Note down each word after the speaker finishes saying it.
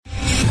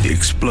the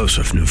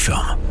explosive new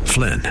film,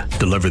 Flynn,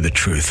 Deliver the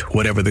Truth,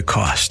 Whatever the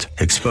Cost,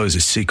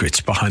 exposes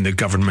secrets behind the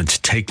government's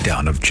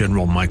takedown of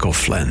General Michael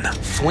Flynn.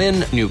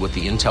 Flynn knew what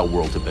the intel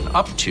world had been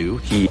up to.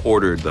 He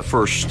ordered the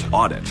first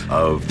audit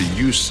of the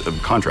use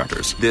of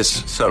contractors.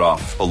 This set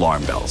off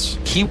alarm bells.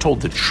 He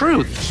told the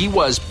truth. He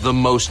was the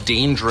most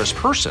dangerous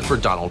person for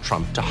Donald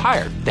Trump to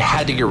hire. They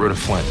had to get rid of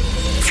Flynn.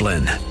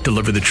 Flynn,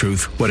 Deliver the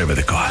Truth, Whatever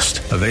the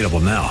Cost. Available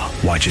now.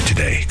 Watch it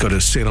today. Go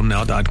to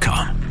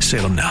salemnow.com.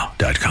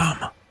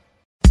 salemnow.com.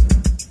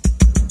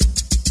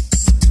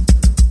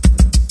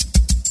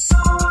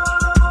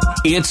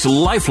 It's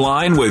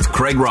Lifeline with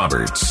Craig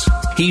Roberts.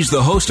 He's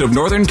the host of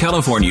Northern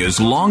California's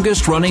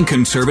longest-running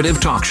conservative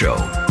talk show.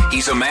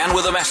 He's a man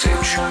with a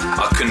message,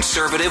 a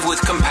conservative with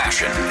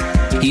compassion.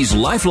 He's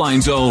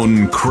Lifeline's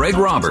own Craig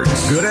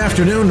Roberts. Good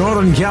afternoon,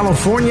 Northern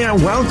California.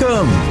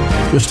 Welcome.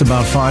 Just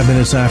about 5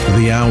 minutes after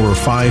the hour,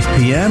 5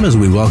 p.m., as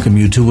we welcome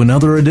you to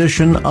another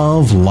edition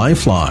of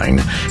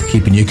Lifeline.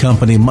 Keeping you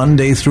company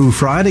Monday through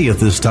Friday at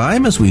this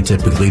time, as we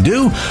typically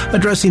do,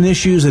 addressing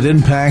issues that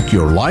impact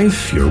your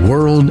life, your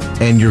world,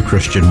 and your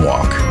Christian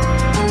walk.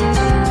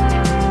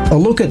 A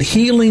look at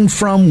healing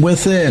from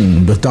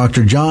within with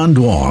Dr. John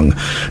Duong.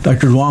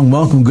 Dr. Duong,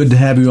 welcome. Good to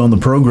have you on the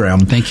program.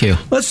 Thank you.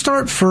 Let's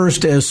start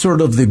first as sort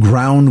of the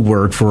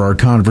groundwork for our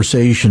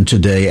conversation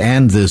today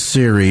and this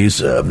series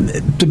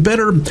to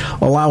better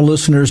allow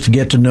listeners to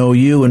get to know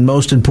you and,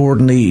 most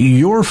importantly,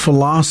 your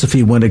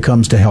philosophy when it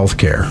comes to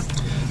healthcare.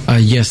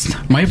 Yes.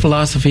 My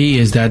philosophy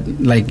is that,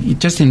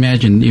 just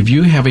imagine if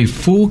you have a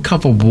full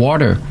cup of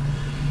water,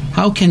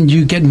 how can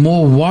you get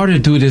more water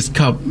to this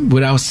cup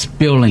without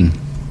spilling?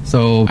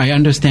 So I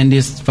understand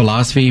this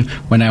philosophy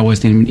when I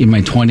was in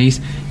my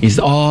 20s. It's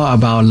all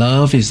about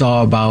love. It's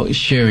all about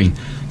sharing.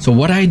 So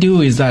what I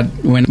do is that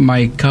when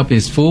my cup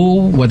is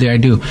full, what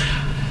do?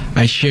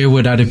 I share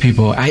with other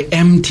people. I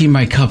empty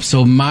my cup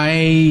so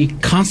my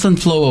constant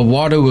flow of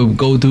water will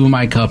go through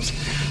my cups.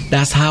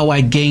 That's how I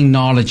gain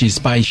knowledge, is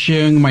by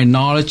sharing my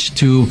knowledge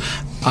to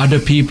other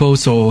people,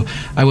 so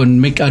I would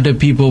make other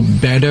people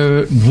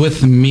better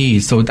with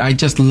me. So I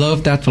just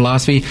love that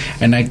philosophy,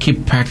 and I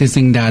keep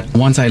practicing that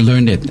once I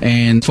learned it.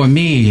 And for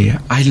me,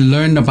 I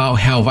learned about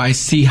health. I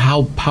see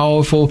how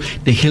powerful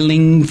the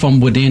healing from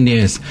within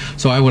is.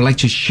 So I would like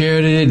to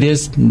share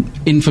this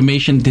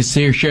information,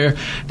 share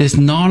this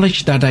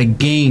knowledge that I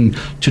gain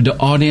to the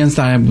audience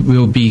that I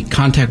will be in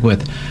contact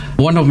with.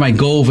 One of my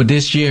goals for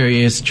this year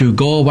is to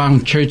go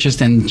around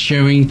churches and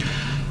sharing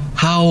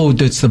how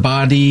does the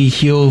body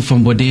heal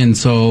from within.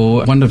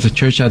 So one of the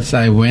churches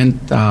I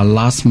went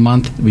last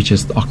month, which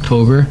is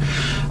October,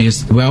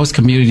 is Wells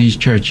Community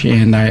Church,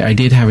 and I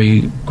did have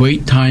a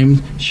great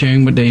time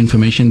sharing with the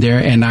information there,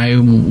 and I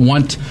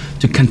want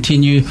to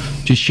continue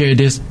to share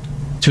this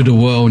to the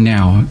world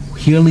now.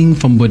 Healing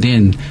from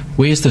within.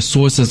 Where's the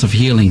sources of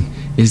healing?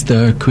 Is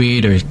the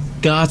Creator.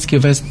 God's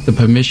given us the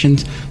permission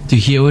to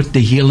heal. The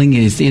healing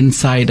is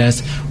inside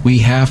us. We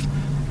have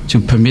to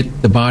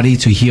permit the body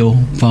to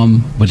heal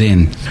from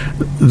within.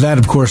 That,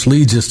 of course,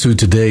 leads us to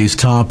today's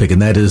topic,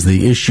 and that is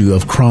the issue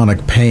of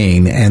chronic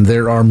pain. And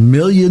there are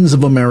millions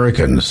of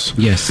Americans,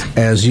 yes,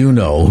 as you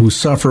know, who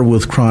suffer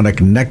with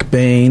chronic neck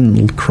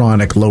pain,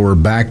 chronic lower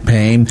back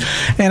pain.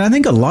 And I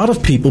think a lot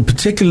of people,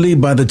 particularly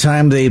by the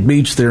time they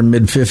reach their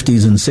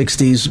mid-50s and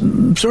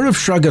 60s, sort of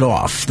shrug it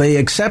off. They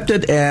accept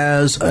it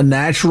as a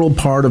natural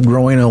part of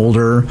growing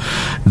older.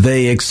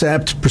 They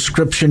accept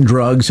prescription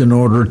drugs in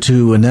order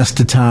to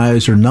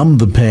anesthetize or numb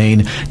the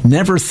pain,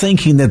 never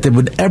thinking that there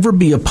would ever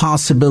be a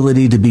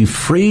possibility to be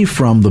free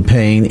from the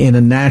pain in a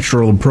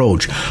natural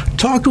approach.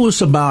 Talk to us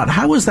about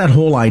how is that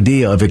whole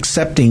idea of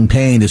accepting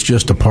pain as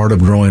just a part of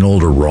growing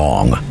older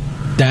wrong?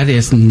 That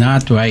is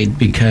not right,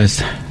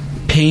 because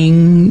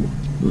pain,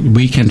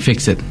 we can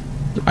fix it.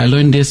 I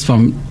learned this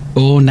from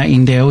Earl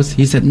Nightingale.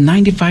 He said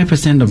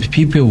 95% of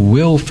people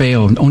will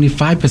fail, only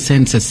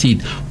 5%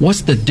 succeed.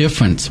 What's the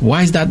difference?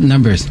 Why is that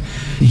numbers?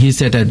 He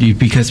said that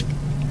because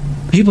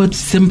people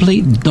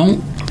simply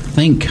don't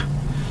think,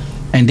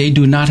 and they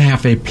do not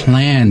have a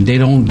plan. They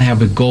don't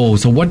have a goal.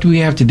 So what do we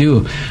have to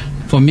do?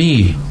 For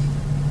me,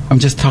 I'm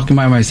just talking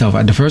about myself.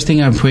 The first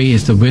thing I pray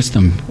is the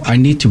wisdom. I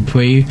need to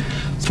pray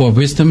for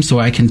wisdom so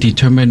I can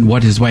determine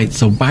what is right.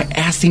 So by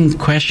asking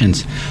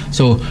questions.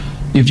 So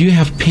if you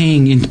have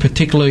pain, in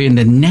particular in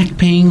the neck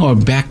pain or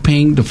back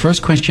pain, the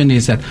first question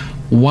is that,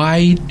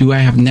 why do I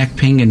have neck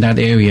pain in that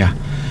area?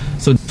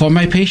 So for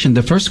my patient,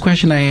 the first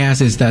question I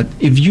ask is that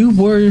if you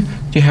were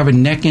to have a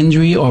neck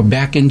injury or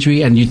back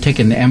injury and you take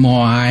an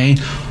MRI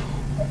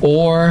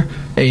or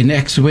an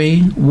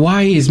X-ray,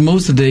 why is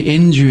most of the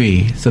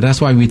injury? So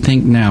that's why we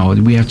think now.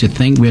 We have to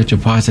think, we have to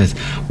process.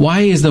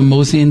 Why is the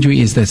most injury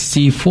is the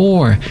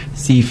C4,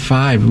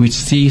 C5, which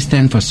C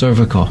stands for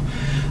cervical.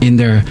 In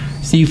the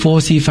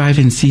C4, C5,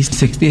 and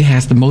C6, it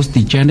has the most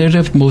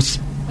degenerative, most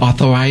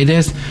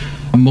arthritis,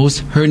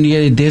 most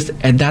herniated disc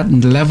at that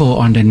level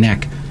on the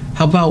neck.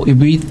 How about if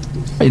we,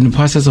 in the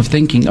process of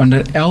thinking, on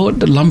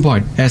the lumbar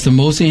has the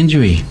most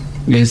injury,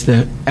 is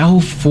the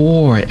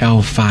L4,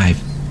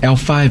 L5.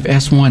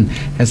 L5S1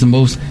 has the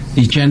most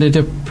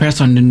degenerative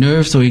press on the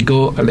nerve, so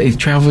it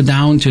travel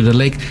down to the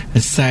leg,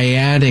 the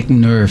sciatic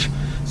nerve.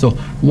 So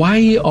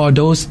why are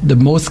those the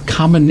most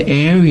common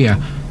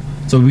area?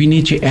 So we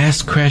need to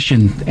ask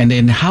questions, and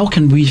then how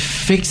can we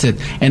fix it,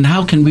 and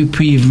how can we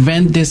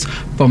prevent this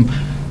from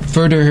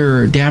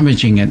further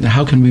damaging it?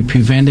 How can we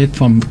prevent it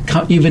from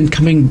even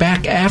coming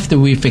back after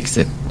we fix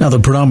it? Now, the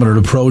predominant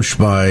approach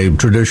by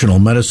traditional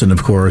medicine,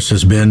 of course,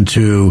 has been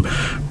to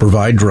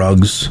provide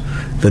drugs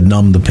that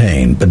numb the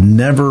pain, but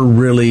never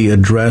really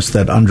address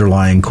that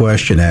underlying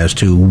question as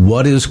to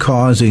what is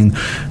causing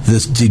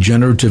this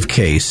degenerative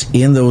case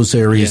in those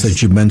areas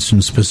that you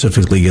mentioned,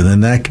 specifically in the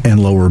neck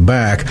and lower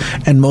back,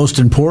 and most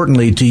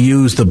importantly, to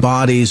use the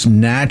body's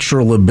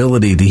natural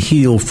ability to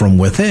heal from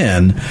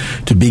within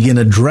to begin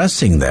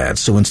addressing that.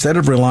 So instead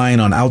of relying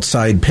on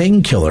outside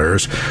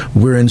painkillers,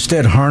 we're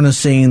instead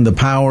harnessing the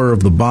power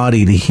of the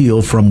body to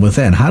heal from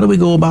within. How do we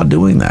go about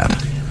doing that?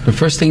 The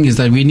first thing is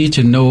that we need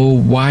to know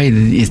why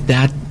is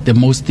that the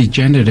most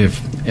degenerative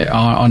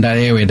on that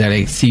area, that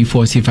like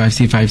C4, C5,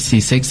 C5,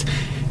 C6,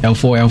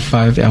 L4,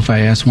 L5,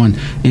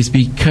 L5S1, is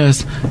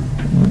because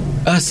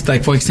us,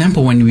 like for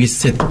example, when we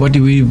sit, what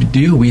do?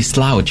 We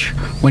slouch.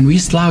 When we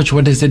slouch,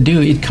 what does it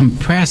do? It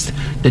compresses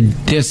the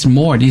disc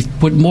more. It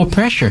put more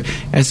pressure.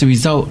 As a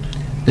result,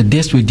 the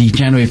disc will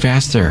degenerate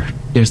faster.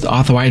 There's the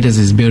arthritis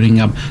is building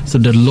up. So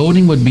the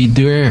loading would be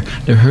there.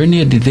 The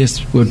herniated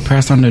disc would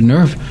press on the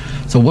nerve.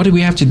 So what do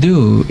we have to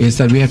do is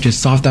that we have to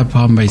solve that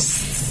problem by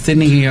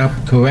sitting up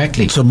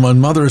correctly. So when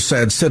Mother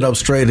said sit up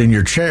straight in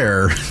your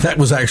chair, that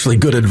was actually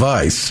good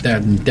advice.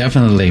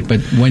 Definitely.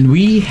 But when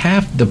we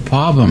have the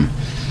problem,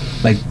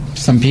 like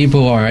some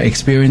people are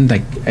experiencing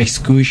like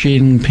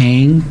excruciating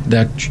pain,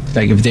 that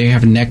like if they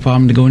have a neck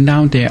problem going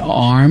down their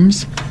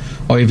arms,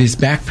 or if it's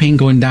back pain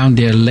going down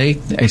their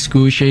leg,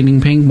 excruciating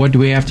pain, what do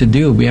we have to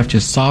do? We have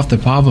to solve the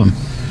problem.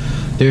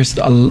 There's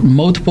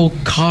multiple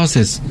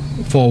causes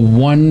for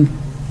one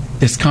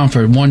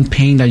discomfort, one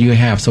pain that you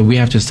have, so we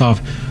have to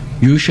solve.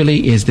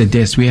 Usually is the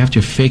disc. We have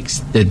to fix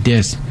the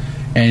disc.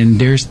 And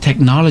there's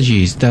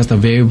technologies that's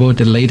available,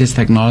 the latest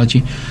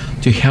technology,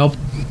 to help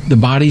the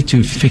body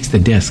to fix the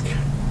disc.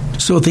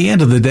 So at the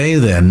end of the day,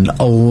 then,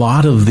 a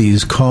lot of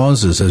these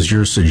causes, as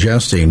you're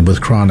suggesting, with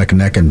chronic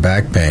neck and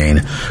back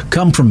pain,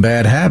 come from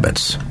bad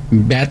habits.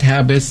 Bad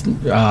habits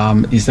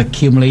is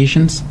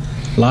accumulations.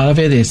 A lot of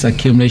it is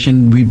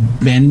accumulation. We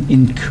bend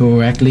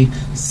incorrectly,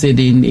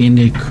 sitting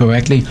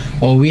incorrectly,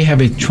 or we have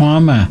a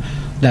trauma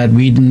that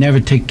we never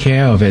take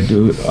care of it.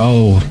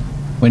 Oh,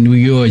 when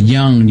you were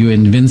young, you're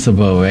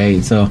invincible,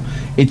 right? So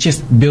it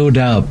just build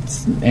up,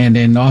 and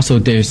then also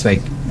there's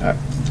like,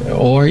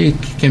 or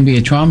it can be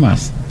a trauma.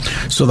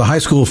 So the high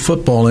school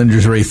football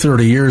injury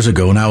 30 years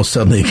ago now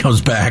suddenly comes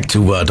back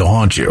to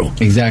haunt you.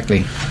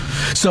 Exactly.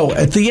 So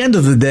at the end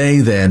of the day,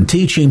 then,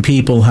 teaching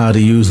people how to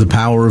use the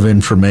power of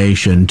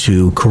information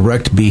to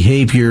correct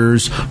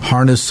behaviors,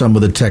 harness some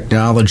of the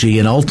technology,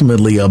 and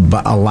ultimately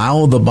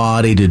allow the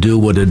body to do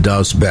what it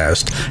does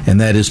best,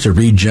 and that is to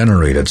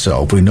regenerate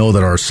itself. We know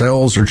that our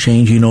cells are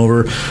changing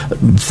over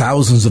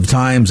thousands of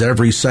times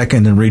every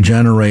second and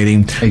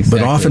regenerating,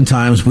 but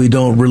oftentimes we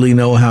don't really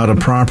know how to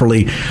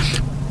properly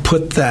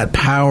put that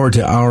power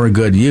to our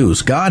good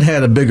use. God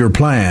had a bigger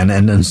plan,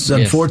 and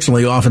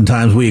unfortunately,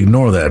 oftentimes we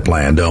ignore that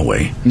plan, don't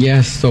we?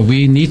 Yes, so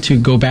we need to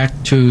go back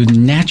to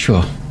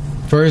natural.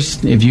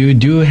 First, if you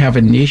do have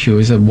an issue,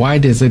 is that why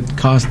does it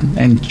cause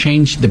and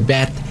change the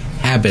bad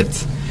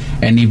habits?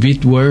 And if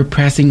it were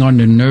pressing on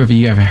the nerve,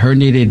 you have a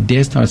herniated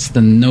disc or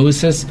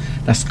stenosis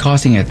that's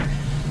causing it.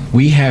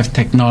 We have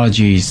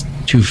technologies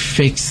to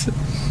fix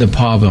the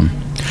problem.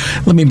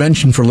 Let me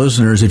mention for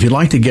listeners, if you'd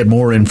like to get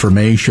more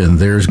information,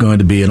 there's going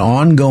to be an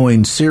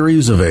ongoing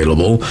series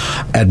available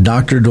at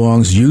Dr.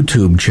 Duong's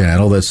YouTube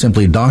channel. That's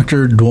simply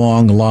Dr.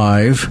 Duong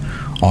Live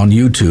on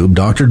YouTube,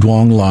 Dr.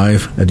 Duong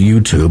Live at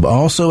YouTube,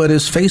 also at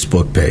his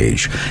Facebook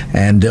page.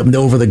 And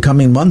over the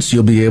coming months,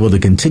 you'll be able to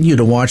continue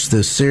to watch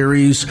this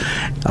series.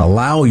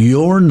 Allow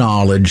your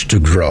knowledge to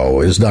grow,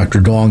 as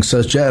Dr. Duong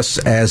suggests,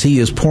 as he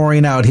is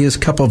pouring out his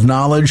cup of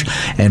knowledge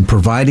and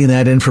providing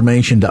that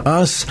information to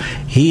us.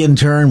 He, in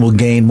turn, will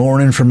gain more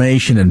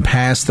information and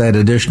pass that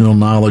additional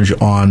knowledge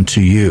on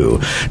to you.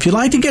 If you'd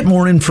like to get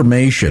more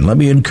information, let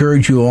me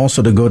encourage you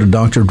also to go to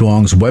Dr.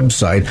 Duong's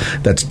website.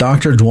 That's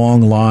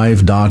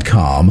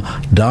drdwonglive.com.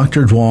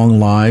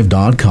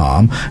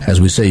 drdwonglive.com. As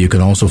we say, you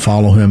can also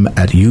follow him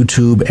at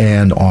YouTube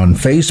and on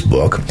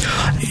Facebook.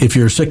 If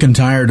you're sick and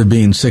tired of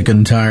being sick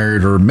and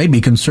tired, or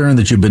maybe concerned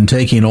that you've been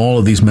taking all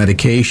of these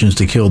medications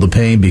to kill the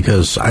pain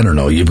because, I don't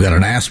know, you've got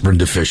an aspirin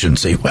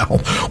deficiency,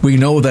 well, we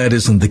know that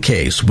isn't the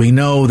case. We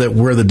know that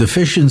where the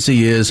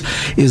deficiency is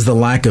the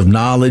lack of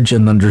knowledge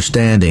and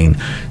understanding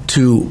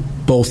to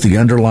both the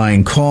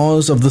underlying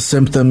cause of the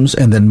symptoms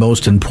and then,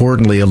 most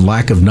importantly, a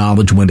lack of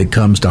knowledge when it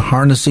comes to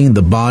harnessing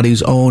the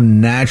body's own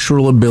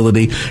natural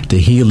ability to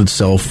heal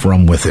itself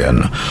from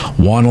within.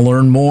 Want to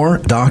learn more?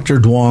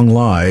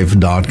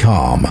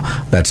 drdwonglive.com.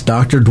 That's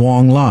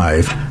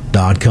drdwonglive.com.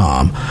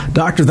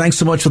 Doctor, thanks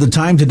so much for the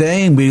time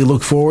today, and we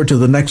look forward to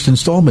the next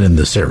installment in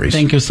this series.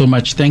 Thank you so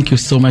much. Thank you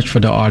so much for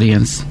the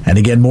audience. And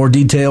again, more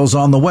details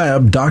on the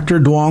web,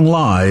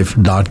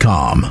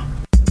 DrDuongLive.com.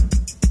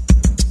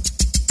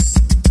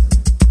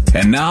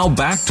 And now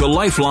back to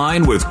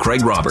Lifeline with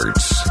Craig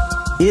Roberts.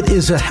 It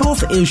is a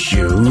health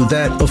issue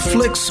that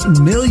afflicts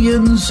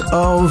millions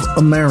of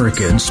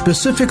Americans,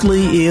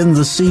 specifically in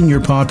the senior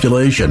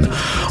population.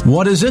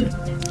 What is it?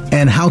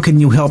 And how can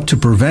you help to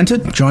prevent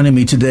it? Joining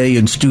me today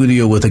in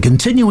studio with a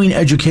continuing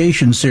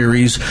education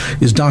series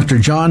is Dr.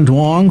 John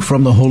Duong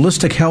from the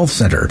Holistic Health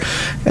Center.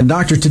 And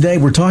Doctor, today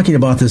we're talking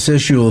about this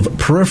issue of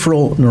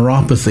peripheral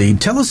neuropathy.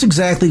 Tell us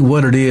exactly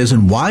what it is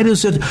and why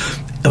does it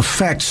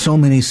affect so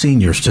many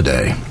seniors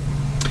today?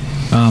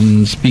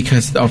 It's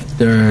because of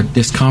the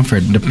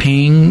discomfort, the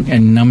pain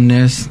and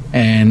numbness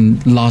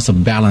and loss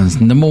of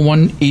balance. Number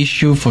one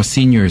issue for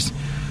seniors.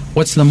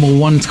 What's number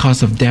one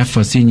cause of death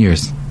for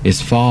seniors?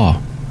 Is fall.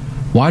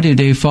 Why do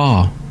they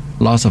fall?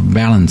 Loss of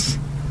balance.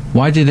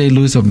 Why do they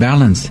lose of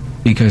balance?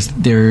 Because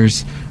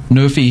there's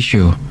nerve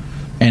issue.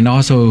 And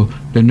also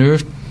the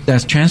nerve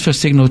that's transfer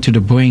signal to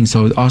the brain.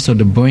 So also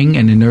the brain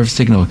and the nerve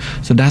signal.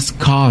 So that's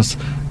cause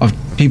of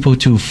people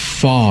to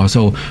fall.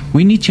 So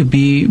we need to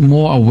be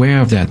more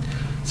aware of that.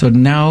 So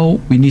now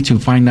we need to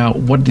find out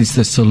what is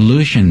the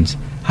solutions.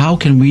 How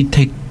can we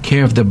take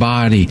care of the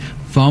body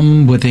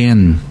from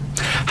within?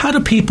 How do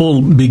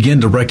people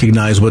begin to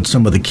recognize what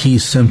some of the key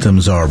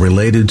symptoms are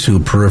related to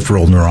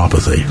peripheral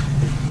neuropathy?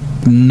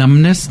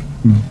 Numbness,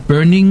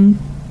 burning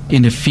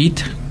in the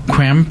feet,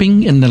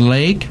 cramping in the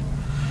leg,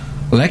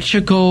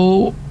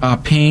 electrical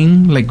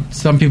pain, like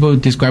some people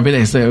describe it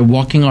as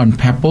walking on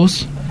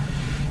pebbles,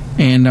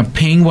 and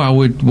pain while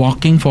we're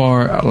walking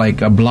for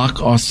like a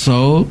block or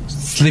so,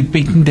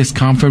 sleeping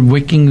discomfort,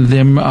 waking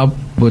them up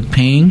with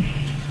pain,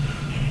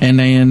 and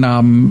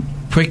then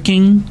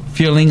pricking,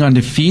 feeling on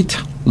the feet,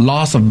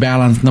 loss of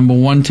balance. Number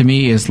one to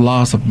me is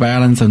loss of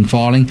balance and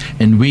falling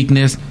and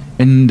weakness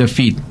in the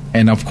feet.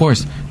 And of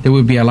course, there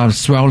will be a lot of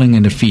swelling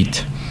in the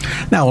feet.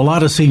 Now, a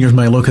lot of seniors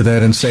may look at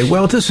that and say,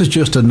 well, this is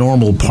just a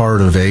normal part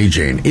of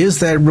aging.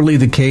 Is that really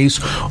the case?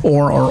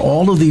 Or are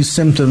all of these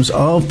symptoms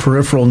of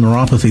peripheral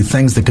neuropathy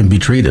things that can be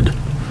treated?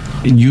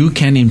 You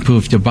can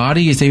improve. The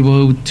body is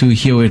able to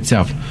heal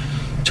itself.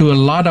 To a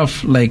lot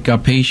of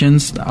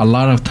patients, a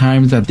lot of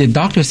times that the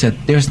doctor said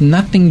there's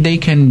nothing they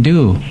can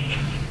do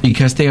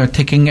because they are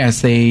taking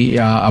as a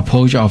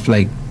approach of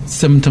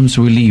symptoms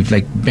relief,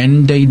 like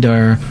band-aid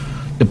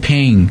the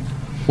pain.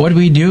 What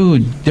we do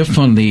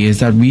differently is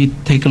that we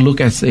take a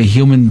look as a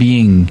human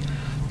being.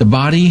 The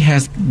body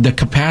has the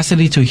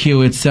capacity to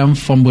heal itself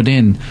from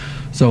within.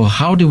 So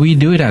how do we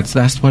do that?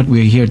 That's what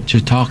we're here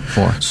to talk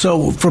for.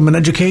 So from an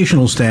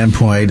educational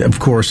standpoint, of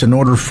course, in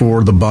order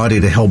for the body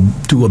to help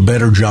do a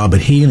better job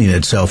at healing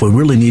itself, we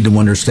really need to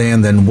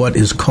understand then what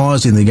is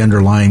causing the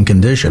underlying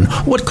condition.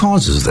 What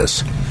causes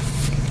this?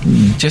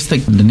 Just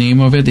like the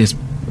name of it is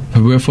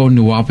peripheral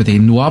neuropathy.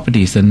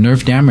 Neuropathy is a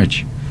nerve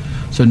damage.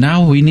 So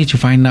now we need to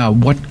find out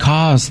what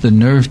caused the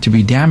nerve to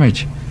be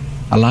damaged.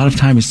 A lot of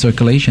time it's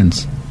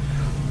circulations.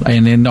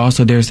 And then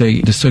also there's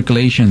the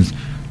circulations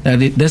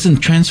that it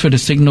doesn't transfer the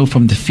signal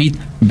from the feet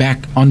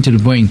back onto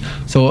the brain.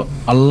 So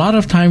a lot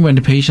of time when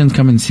the patients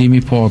come and see me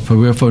for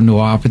peripheral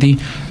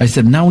neuropathy, I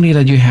said not only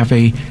that you have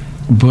a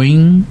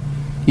brain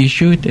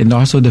issue, and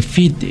also the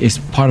feet is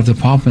part of the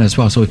problem as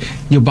well. So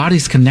your body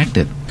is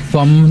connected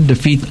from the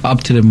feet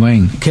up to the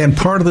brain. Can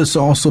part of this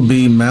also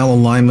be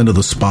malalignment of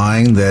the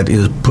spine that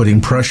is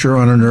putting pressure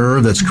on a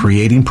nerve that's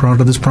creating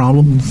part of this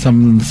problem?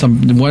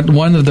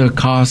 One of the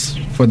causes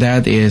for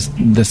that is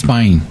the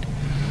spine.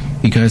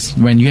 Because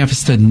when you have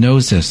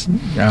stenosis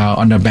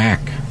on the back,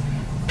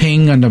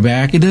 pain on the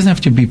back, it doesn't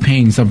have to be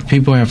pain. Some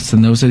people have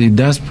stenosis. It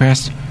does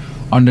press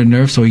on the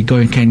nerve, so it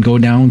can go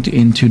down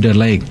into the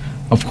leg.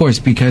 Of course,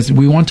 because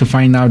we want to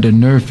find out the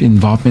nerve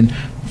involvement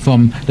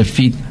from the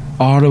feet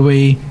all the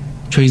way,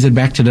 trace it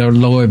back to the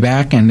lower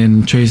back, and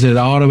then trace it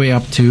all the way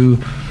up to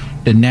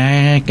the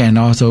neck and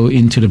also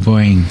into the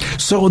brain.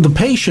 So the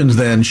patients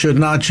then should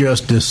not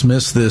just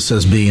dismiss this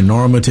as being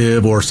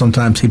normative, or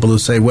sometimes people who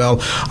say, well,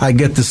 I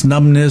get this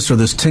numbness or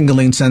this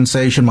tingling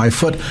sensation, my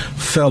foot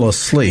fell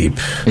asleep.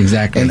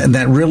 Exactly. And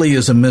that really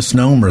is a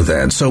misnomer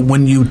then. So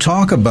when you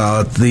talk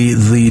about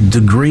the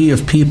degree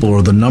of people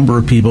or the number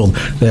of people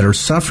that are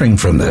suffering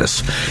from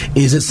this,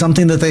 is it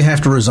something that they have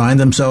to resign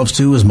themselves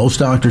to, as most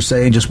doctors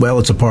say, just, well,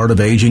 it's a part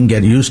of aging,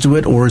 get used to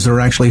it, or is there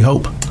actually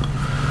hope?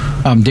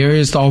 There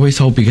is always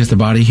hope because the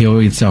body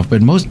heals itself.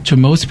 But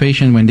most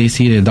patients, when they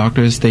see the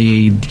doctors,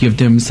 they give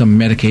them some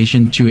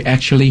medication to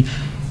actually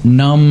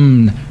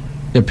numb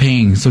the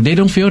pain. So they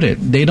don't feel it.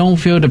 They don't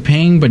feel the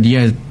pain, but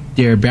yet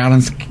their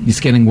balance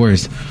is getting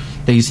worse.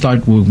 They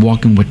start with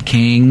walking with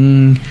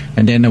cane,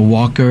 and then a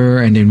walker,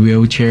 and then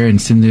wheelchair, and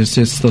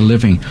assisted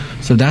living.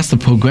 So that's the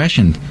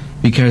progression,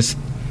 because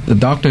the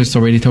doctors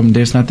already told them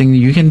there's nothing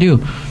you can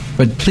do.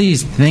 But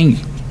please think.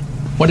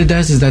 What it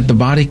does is that the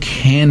body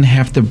can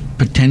have the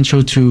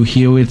potential to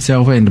heal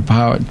itself and the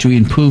power to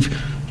improve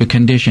the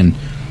condition.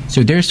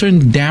 So there's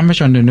certain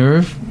damage on the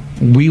nerve.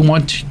 We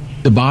want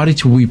the body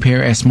to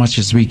repair as much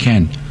as we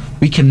can.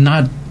 We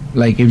cannot,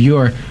 like if you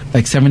are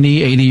like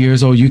 70, 80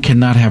 years old, you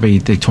cannot have a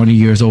 20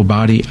 years old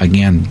body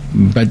again.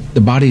 But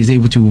the body is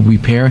able to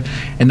repair,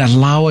 and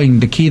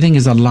the key thing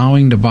is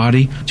allowing the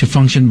body to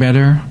function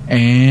better.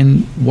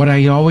 And what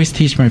I always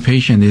teach my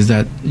patient is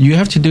that you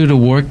have to do the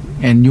work,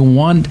 and you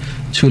want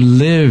to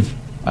live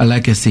a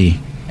legacy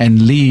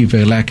and leave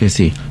a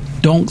legacy.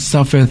 Don't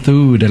suffer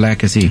through the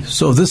legacy.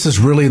 So this is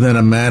really then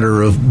a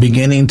matter of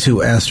beginning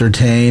to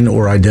ascertain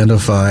or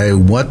identify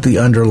what the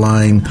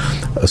underlying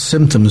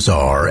symptoms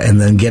are,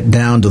 and then get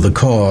down to the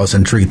cause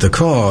and treat the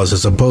cause,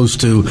 as opposed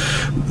to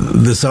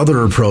this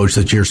other approach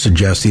that you're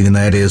suggesting, and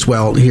that is,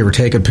 well, here,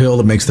 take a pill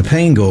that makes the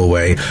pain go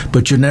away,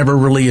 but you're never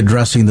really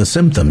addressing the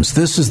symptoms.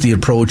 This is the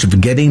approach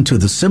of getting to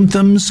the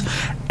symptoms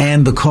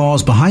and the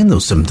cause behind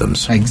those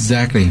symptoms.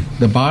 Exactly.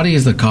 The body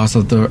is the cause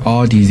of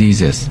all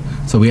diseases.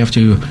 So we have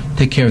to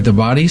take care of the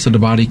body so the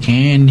body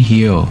can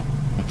heal.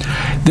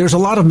 There's a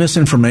lot of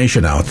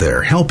misinformation out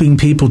there, helping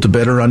people to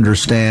better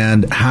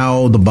understand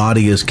how the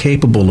body is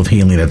capable of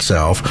healing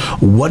itself,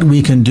 what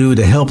we can do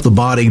to help the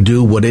body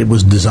do what it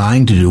was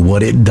designed to do,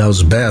 what it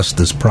does best.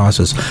 This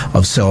process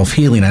of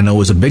self-healing, I know,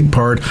 is a big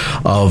part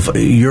of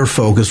your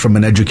focus from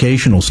an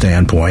educational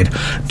standpoint.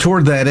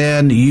 Toward that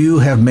end, you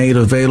have made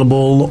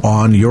available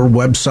on your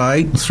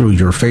website, through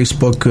your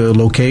Facebook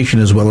location,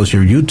 as well as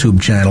your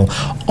YouTube channel,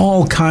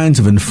 all kinds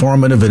of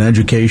informative and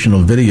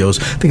educational videos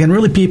that can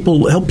really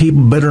help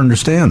people better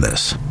understand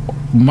this.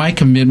 My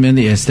commitment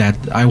is that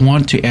I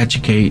want to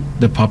educate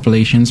the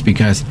populations,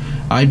 because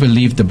I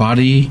believe the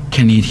body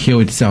can heal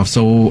itself.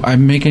 So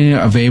I'm making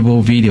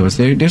available videos.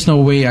 There's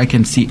no way I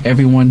can see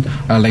everyone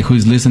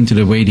who's listening to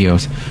the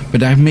radios,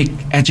 but I make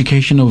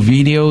educational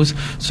videos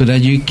so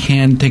that you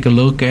can take a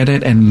look at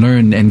it and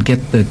learn and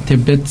get the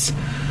tidbits,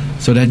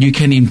 so that you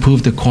can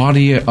improve the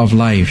quality of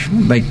life.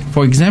 Like,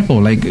 for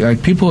example,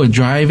 like people are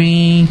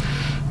driving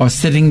or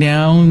sitting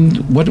down.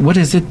 What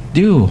does it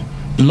do?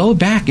 Low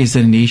back is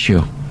an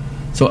issue.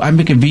 So I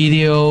make a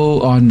video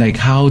on like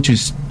how to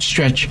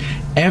stretch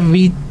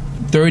every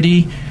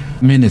 30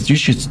 minutes. You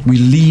should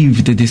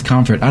relieve the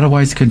discomfort.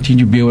 Otherwise,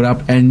 continue build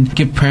up and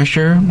give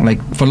pressure.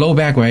 Like for low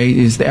back, right,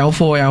 is the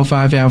L4,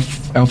 L5,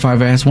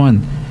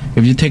 L5S1.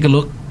 If you take a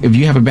look, if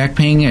you have a back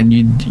pain and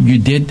you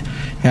did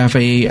have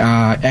a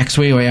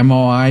X-ray or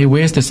MRI,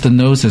 where's the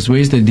stenosis?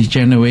 Where's the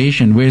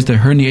degeneration? Where's the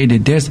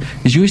herniated disc?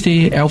 It's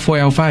usually L4,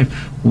 L5.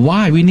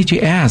 Why? We need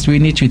to ask. We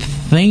need to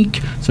think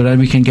so that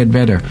we can get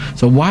better.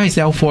 So why is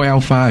L4,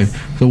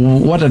 L5? So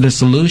what are the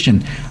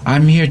solutions?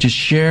 I'm here to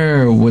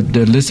share with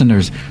the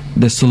listeners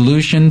the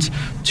solutions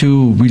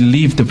to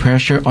relieve the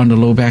pressure on the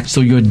low back,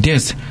 so your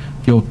disc,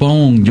 your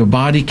bone, your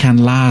body can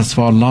last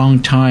for a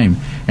long time.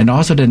 And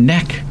also the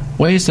neck.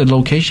 Where is the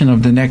location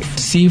of the neck?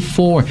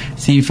 C4,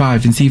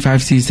 C5, and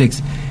C5,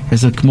 C6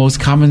 is the most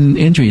common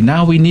injury.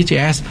 Now we need to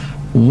ask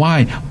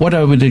why. What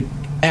are the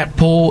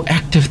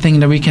proactive things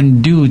that we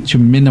can do to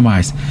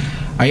minimize?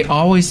 I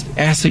always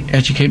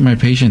educate my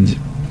patients.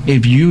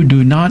 If you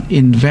do not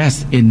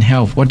invest in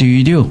health, what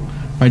do?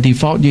 By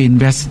default, you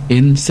invest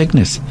in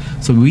sickness.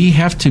 So we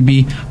have to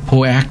be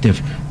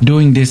proactive,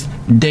 doing this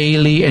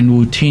daily and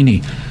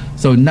routinely.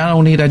 So not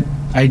only that,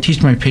 I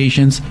teach my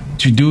patients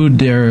to do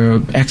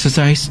their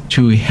exercise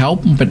to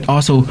help, but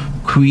also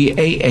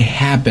create a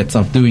habit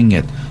of doing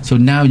it. So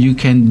now you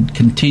can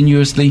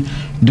continuously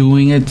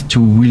doing it to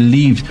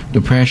relieve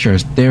the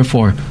pressures.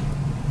 Therefore,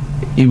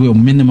 it will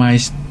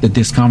minimize the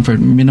discomfort,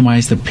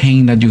 minimize the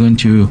pain that you're going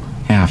to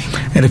have.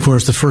 And of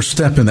course, the first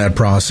step in that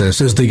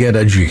process is to get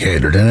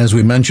educated. And as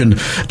we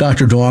mentioned,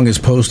 Dr. Duong has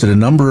posted a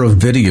number of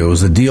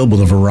videos that deal with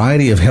a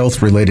variety of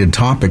health-related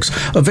topics,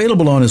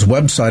 available on his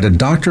website at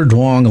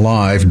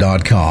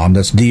drduonglive.com.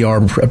 That's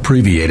DR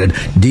abbreviated,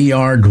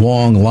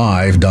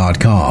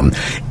 drduonglive.com.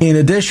 In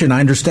addition,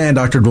 I understand,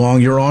 Dr.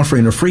 Duong, you're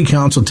offering a free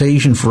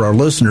consultation for our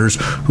listeners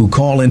who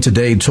call in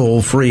today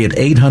toll-free at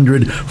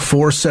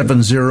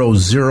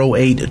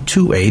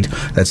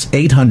 800-470-0828. That's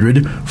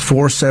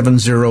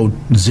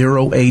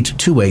 800-470-0828.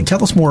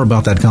 Tell us more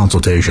about that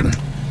consultation.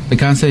 The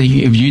consultation,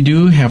 if you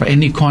do have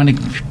any chronic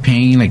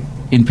pain, like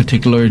in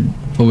particular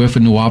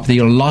peripheral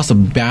neuropathy or loss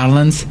of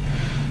balance,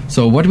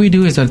 so what we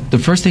do is that the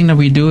first thing that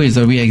we do is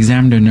that we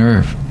examine the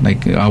nerve,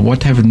 like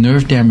what type of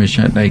nerve damage,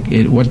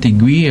 what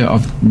degree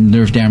of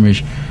nerve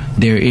damage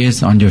there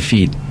is on your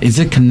feet. Is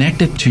it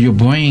connected to your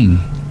brain?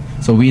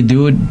 So we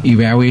do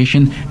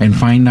evaluation and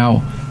find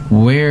out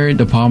where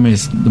the problem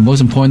is. The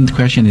most important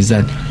question is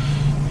that,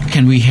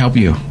 can we help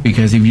you?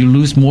 Because if you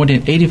lose more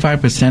than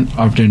 85%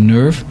 of the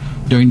nerve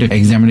during the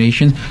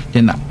examination,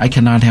 then I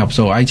cannot help.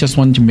 So I just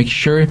want to make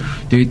sure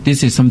that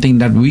this is something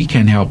that we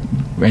can help,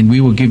 and we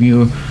will give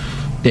you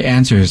the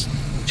answers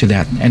to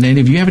that. And then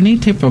if you have any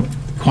type of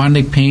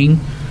chronic pain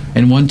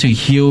and want to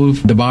heal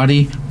the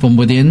body from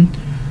within,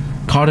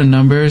 call the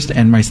numbers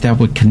and my staff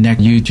will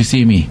connect you to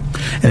see me.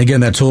 And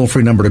again, that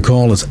toll-free number to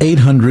call is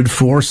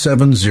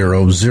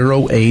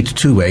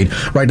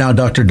 800-470-0828. Right now,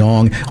 Dr.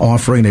 Dong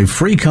offering a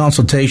free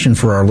consultation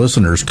for our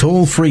listeners,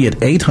 toll-free at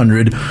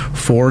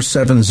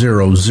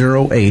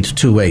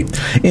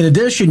 800-470-0828. In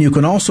addition, you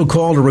can also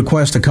call to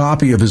request a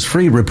copy of his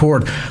free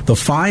report, The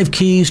 5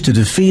 Keys to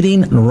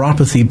Defeating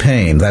Neuropathy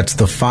Pain. That's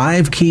The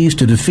 5 Keys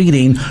to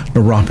Defeating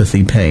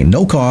Neuropathy Pain.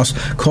 No cost.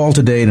 Call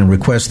today and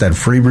request that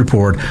free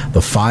report,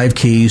 The 5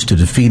 Keys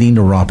to Defeating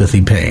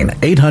Neuropathy Pain.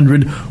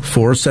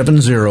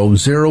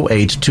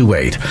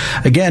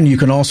 800-470-0828. Again, you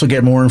can also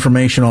get more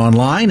information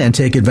online and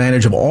take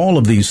advantage of all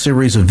of these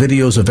series of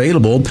videos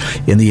available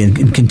in the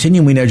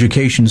continuing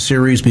education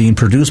series being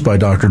produced by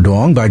Dr.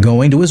 Duong by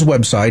going to his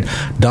website,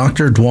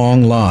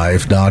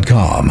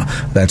 DrDuongLive.com.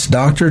 That's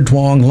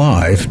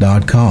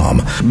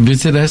DrDuongLive.com.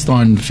 Visit us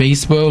on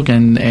Facebook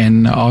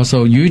and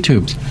also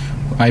YouTube.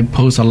 I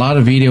post a lot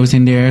of videos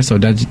in there, so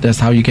that's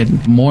how you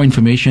get more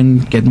information,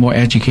 get more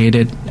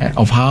educated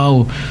of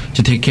how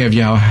to take care of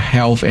your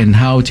health and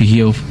how to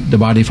heal the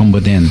body from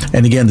within.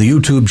 And again, the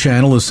YouTube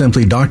channel is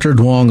simply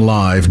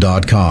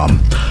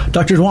DrDuongLive.com.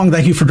 Dr. Duong,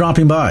 thank you for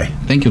dropping by.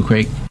 Thank you,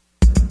 Craig.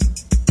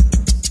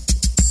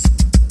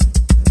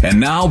 And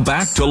now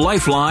back to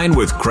Lifeline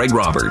with Craig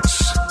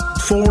Roberts.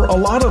 For a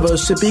lot of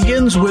us, it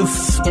begins with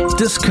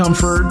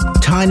discomfort,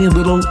 tiny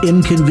little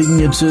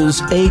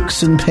inconveniences,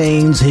 aches and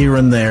pains here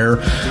and there.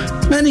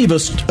 Many of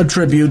us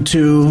attribute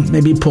to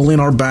maybe pulling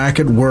our back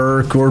at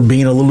work or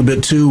being a little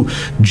bit too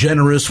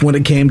generous when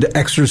it came to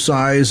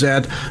exercise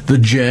at the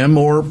gym,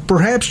 or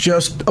perhaps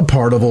just a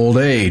part of old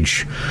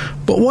age.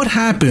 But what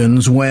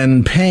happens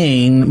when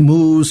pain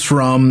moves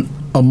from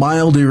a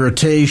mild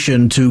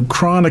irritation to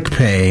chronic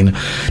pain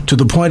to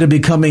the point of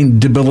becoming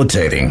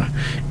debilitating?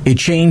 It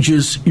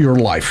changes your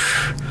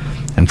life.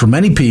 And for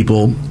many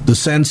people, the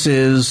sense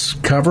is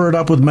cover it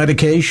up with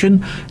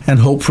medication and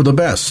hope for the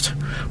best.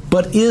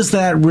 But is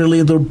that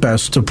really the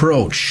best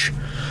approach?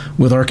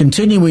 With our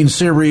continuing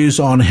series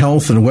on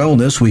health and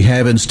wellness, we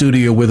have in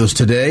studio with us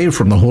today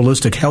from the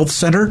Holistic Health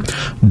Center,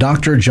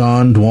 Dr.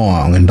 John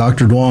Duong. And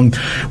Dr. Duong,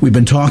 we've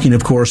been talking,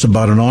 of course,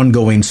 about an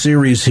ongoing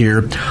series here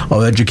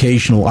of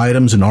educational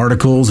items and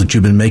articles that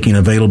you've been making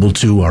available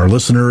to our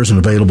listeners and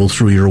available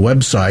through your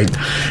website.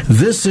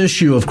 This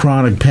issue of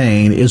chronic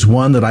pain is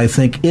one that I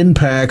think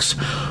impacts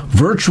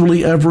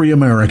virtually every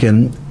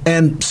American.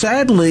 And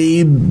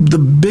sadly, the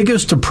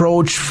biggest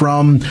approach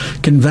from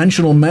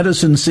conventional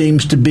medicine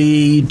seems to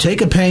be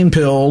take a pain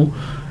pill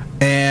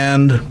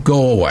and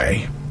go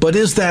away. But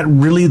is that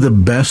really the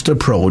best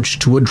approach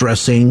to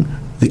addressing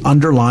the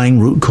underlying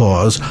root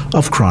cause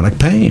of chronic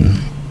pain?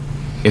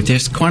 If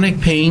there's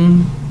chronic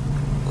pain,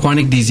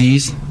 chronic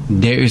disease,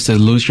 there is a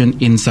solution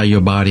inside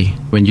your body.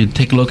 When you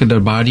take a look at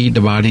the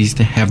bodies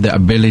have the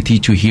ability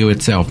to heal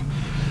itself.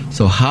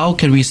 So how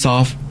can we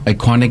solve a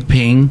chronic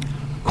pain,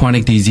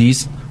 chronic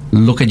disease?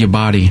 Look at your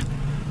body.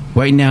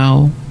 Right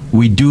now,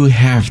 we do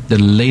have the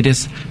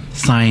latest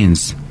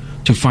science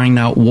to find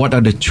out what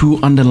are the true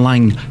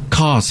underlying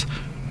cause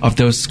of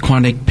those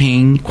chronic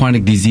pain,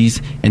 chronic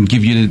disease, and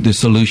give you the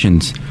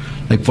solutions.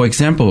 Like, for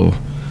example,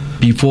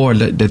 before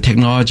the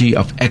technology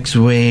of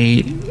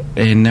X-ray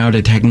and now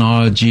the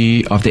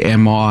technology of the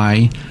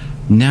MRI,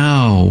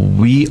 now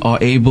we are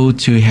able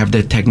to have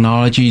the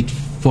technology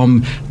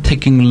from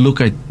taking a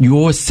look at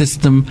your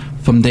system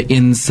from the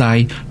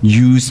inside,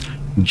 use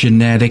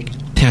genetic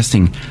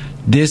testing.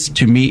 This,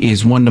 to me,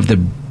 is one of the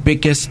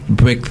biggest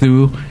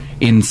breakthrough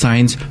in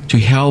science to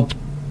help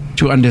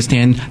to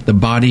understand the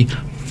body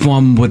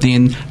from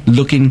within,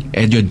 looking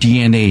at your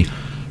DNA.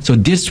 So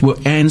this will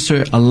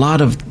answer a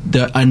lot of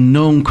the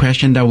unknown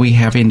question that we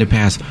have in the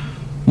past.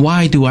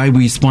 Why do I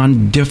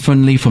respond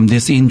differently from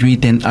this injury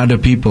than other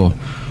people?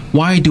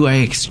 Why do I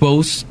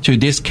expose to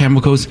these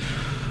chemicals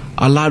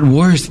a lot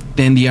worse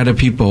than the other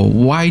people?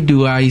 Why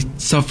do I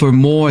suffer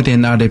more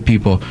than other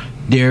people?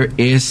 There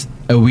is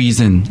a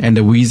reason, and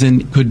the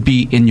reason could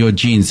be in your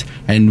genes.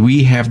 And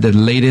we have the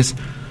latest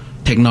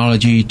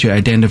technology to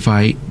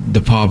identify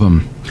the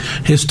problem.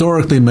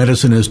 Historically,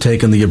 medicine has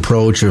taken the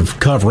approach of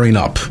covering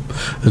up,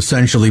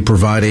 essentially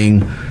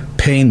providing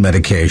pain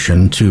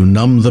medication to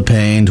numb the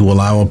pain, to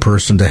allow a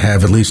person to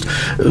have at least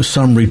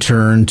some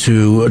return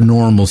to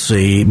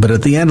normalcy. But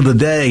at the end of the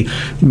day,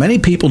 many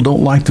people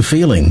don't like the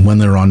feeling when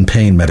they're on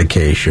pain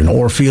medication,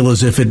 or feel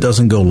as if it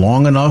doesn't go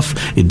long enough,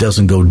 it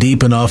doesn't go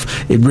deep enough,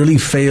 it really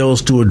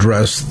fails to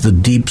address the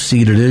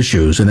deep-seated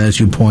issues. And as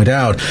you point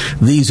out,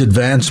 these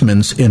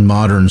advancements in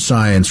modern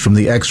science, from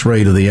the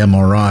X-ray to the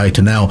MRI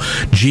to now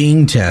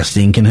gene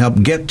testing, can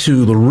help get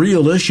to the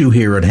real issue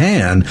here at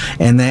hand,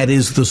 and that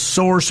is the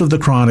source of the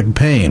chronic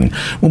pain.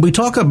 When we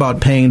talk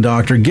about pain,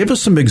 doctor, give us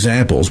some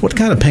examples. What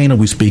kind of pain are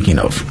we speaking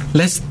of?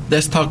 Let's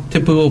talk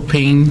typical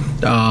pain.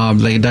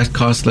 Like that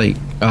causes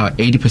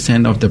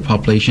 80% of the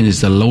population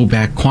is the low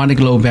back, chronic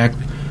low back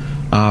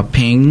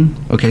pain.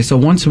 Okay, so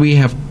once we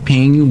have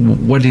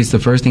pain, what is the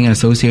first thing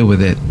associated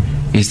with it?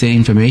 Is the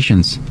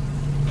inflammations.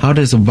 How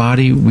does the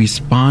body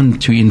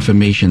respond to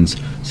inflammations?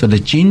 So the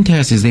gene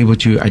test is able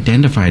to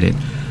identify it.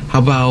 How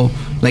about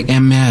like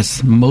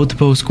MS,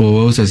 multiple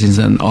sclerosis is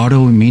an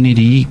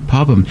autoimmunity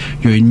problem.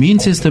 Your immune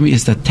system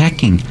is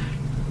attacking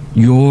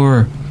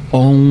your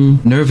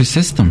own nervous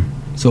system.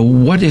 So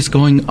what is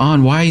going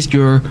on? Why is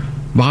your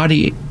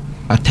body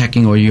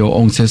attacking or your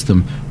own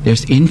system?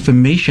 There's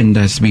inflammation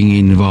that's being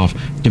involved.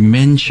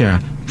 Dementia,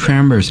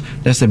 tremors.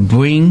 That's a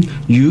brain,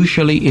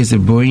 usually is a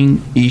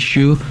brain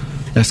issue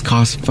that's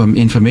caused from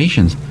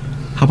inflammation.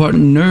 How about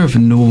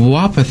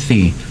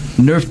neuropathy,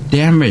 nerve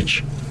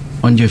damage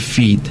on your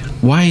feet?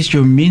 Why is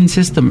your immune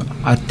system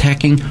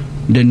attacking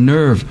the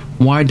nerve?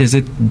 Why does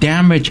it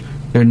damage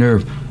the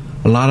nerve?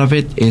 A lot of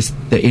it is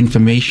the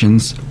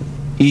inflammations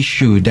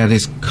issue that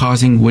is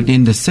causing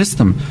within the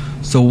system.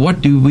 So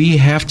what do we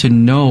have to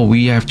know?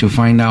 We have to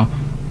find out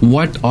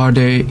what are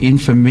the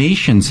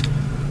inflammations.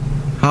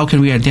 How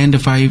can we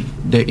identify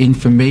the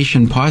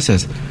inflammation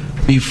process?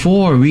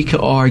 Before we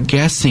are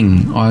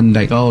guessing on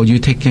like, oh, you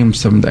taking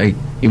some, like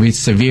if it's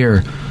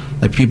severe,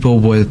 like people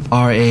with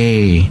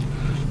RA,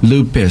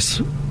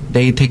 lupus,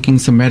 they taking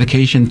some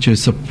medication to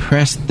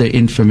suppress the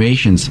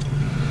inflammations,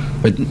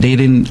 but they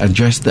didn't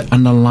address the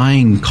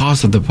underlying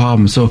cause of the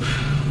problem. So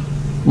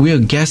we are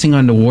guessing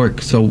on the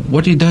work. So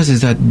what it does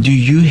is that, do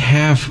you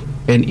have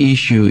an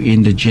issue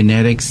in the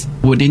genetics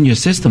within your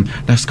system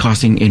that's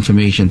causing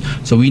inflammation?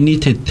 So we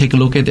need to take a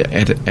look at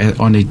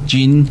on the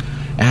gene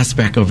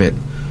aspect of it.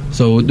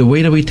 So the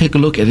way that we take a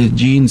look at the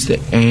genes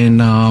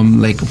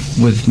and like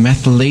with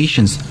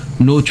methylations,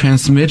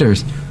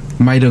 neurotransmitters,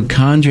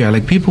 mitochondria,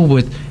 like people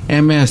with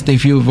MS, they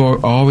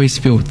always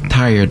feel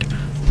tired.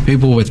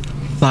 People with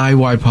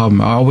thyroid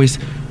problem always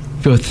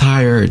feel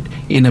tired,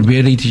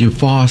 inability to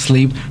fall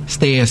asleep,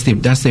 stay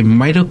asleep. That's a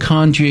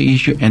mitochondria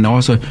issue and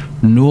also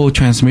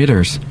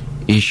neurotransmitters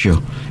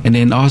issue. And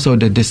then also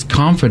the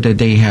discomfort that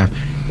they have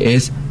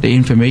is the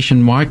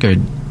inflammation marker.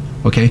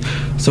 Okay,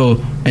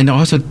 so, and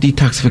also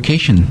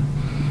detoxification.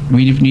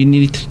 We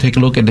need to take a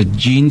look at the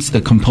genes,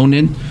 the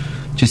component,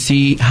 to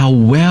see how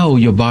well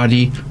your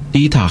body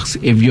detox.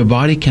 If your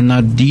body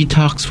cannot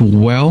detox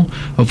well,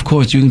 of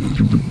course you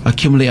can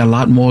accumulate a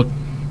lot more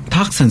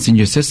toxins in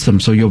your system,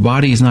 so your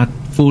body is not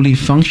fully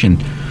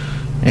function.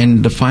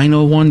 And the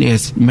final one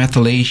is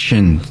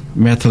methylation.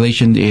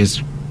 Methylation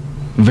is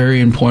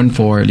very important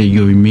for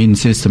your immune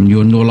system,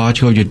 your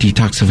neurological, your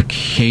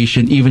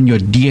detoxification, even your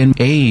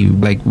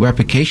DNA, like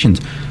replications,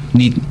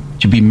 need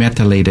to be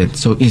methylated.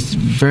 So it's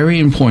very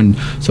important.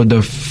 So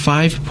the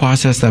 5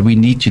 processes that we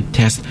need to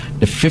test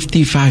the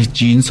 55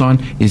 genes on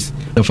is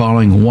the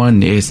following.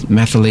 One is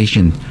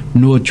methylation,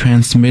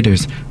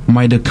 neurotransmitters,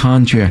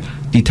 mitochondria,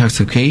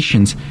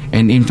 detoxifications,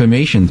 and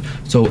inflammation.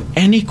 So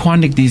any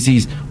chronic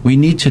disease, we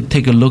need to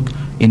take a look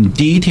in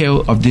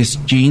detail of these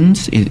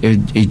genes,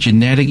 a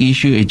genetic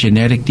issue, a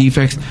genetic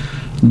defect,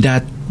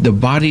 that the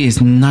body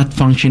is not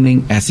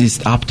functioning as is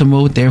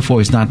optimal,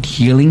 therefore it's not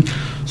healing.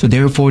 So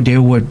therefore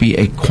there would be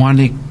a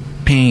chronic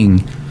pain.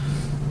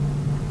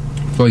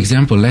 For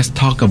example, let's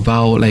talk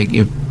about like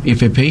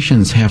if a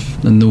patient have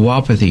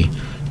neuropathy,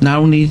 not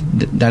only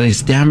that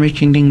is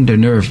damaging the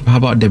nerve, how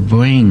about the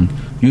brain?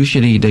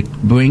 Usually the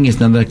brain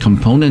is another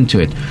component to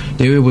it.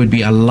 There would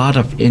be a lot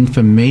of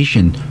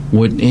inflammation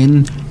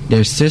within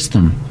their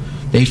system.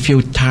 They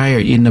feel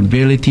tired,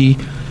 inability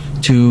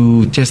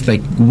to just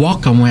like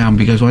walk around,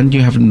 because when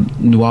you have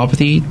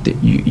neuropathy,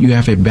 you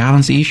have a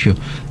balance issue.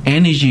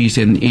 Energy is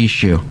an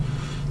issue.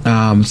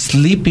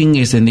 Sleeping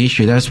is an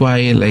issue. That's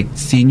why like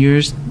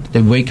seniors,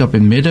 they wake up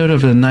in the middle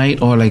of the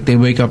night, or like they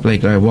wake up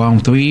like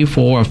around 3,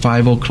 4, or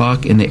 5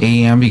 o'clock in the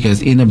a.m.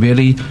 because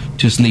inability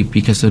to sleep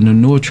because of the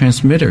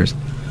neurotransmitters,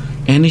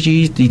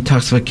 energy,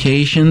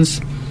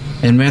 detoxifications,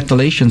 and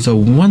methylation.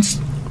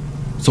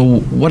 So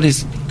what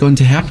is going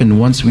to happen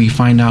once we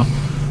find out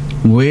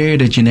where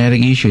the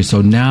genetic issue?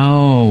 So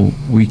now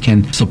we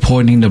can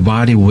supporting the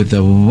body with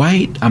the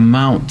right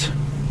amount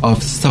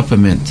of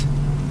supplement,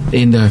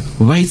 in the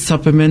right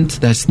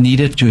supplement that's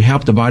needed to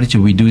help the body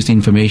to reduce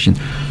inflammation,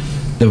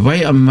 the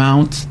right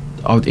amount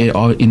of it,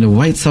 or in the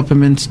right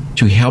supplements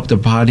to help the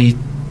body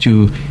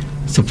to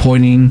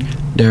supporting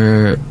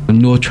their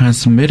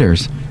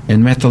neurotransmitters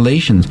and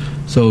methylation.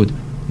 So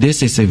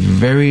this is a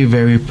very,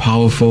 very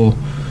powerful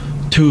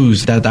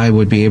tools that I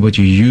would be able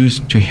to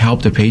use to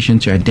help the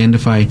patient to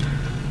identify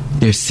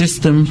their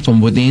system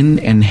from within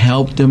and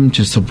help them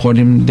to support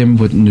them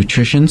with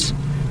nutrition,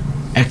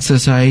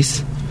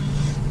 exercise,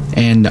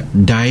 and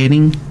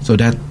dieting so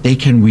that they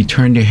can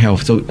return their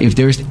health. So if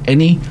there's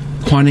any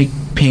chronic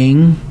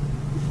pain,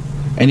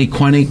 any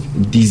chronic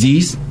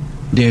disease,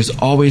 there's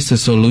always a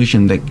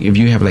solution. Like if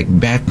you have like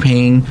back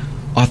pain,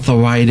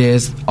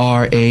 arthritis,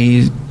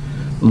 RA,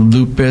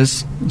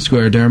 lupus,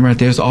 scleroderma,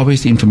 there's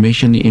always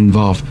inflammation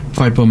involved.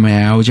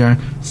 Fibromyalgia,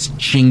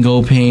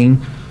 shingle pain,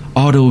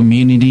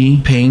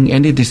 autoimmunity pain,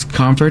 any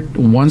discomfort.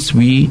 Once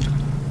we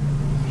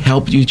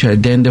help you to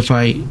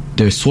identify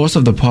the source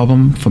of the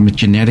problem from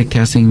genetic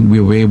testing, we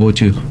were able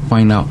to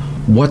find out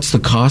what's the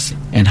cost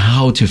and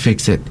how to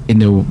fix it in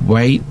the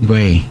right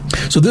way.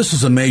 So this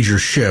is a major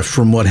shift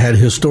from what had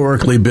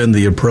historically been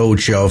the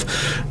approach of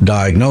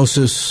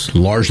diagnosis,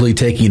 largely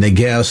taking a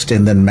guess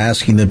and then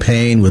masking the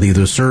pain with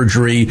either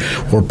surgery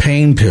or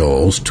pain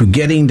pills, to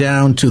getting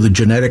down to the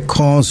genetic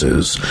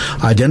causes,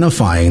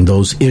 identifying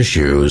those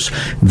issues,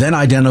 then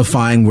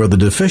identifying where the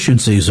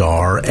deficiencies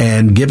are,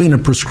 and giving a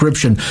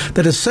prescription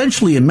that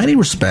essentially, in many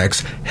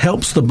respects,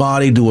 helps the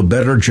body do a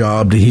better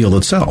job to heal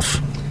itself.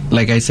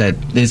 Like I said,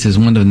 this is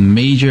one of the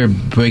major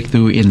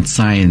breakthrough in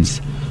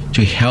science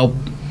to help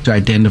to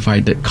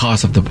identify the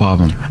cause of the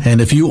problem.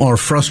 And if you are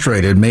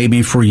frustrated,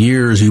 maybe for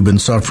years you've been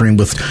suffering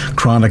with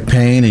chronic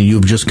pain and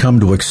you've just come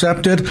to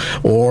accept it,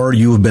 or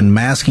you've been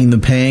masking the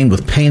pain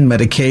with pain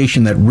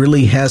medication that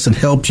really hasn't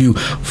helped you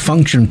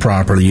function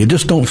properly, you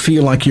just don't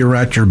feel like you're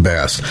at your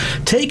best,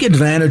 take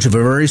advantage of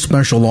a very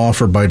special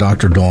offer by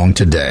Dr. Duong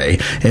today.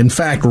 In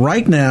fact,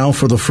 right now,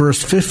 for the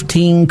first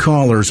 15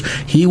 callers,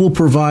 he will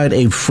provide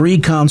a free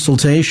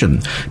consultation.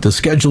 To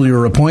schedule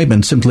your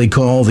appointment, simply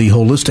call the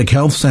Holistic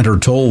Health Center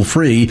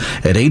toll-free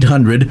at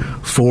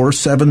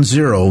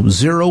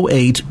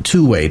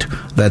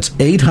 800-470-0828. That's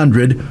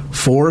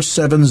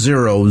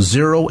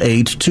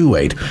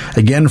 800-470-0828.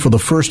 Again, for the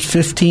first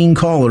 15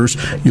 callers,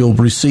 you'll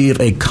receive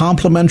a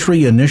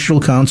complimentary initial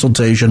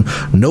consultation,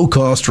 no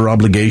cost or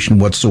obligation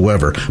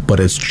whatsoever. But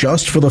it's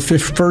just for the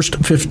first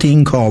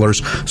 15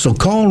 callers. So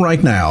call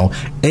right now,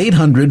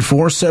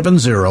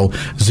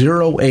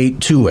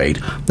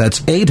 800-470-0828. That's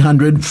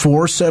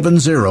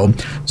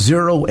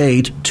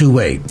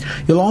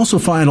 800-470-0828. You'll also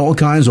find all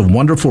kinds of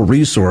wonderful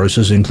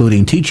resources,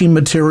 including teaching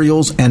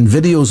materials and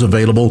videos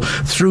available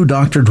through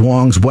Dr.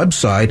 Duong's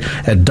website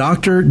at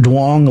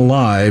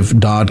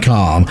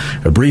drduonglive.com,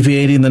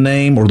 abbreviating the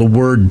name or the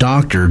word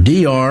doctor,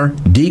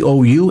 DRDOUNG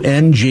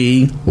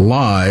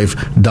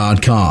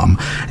live.com.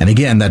 And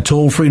again, that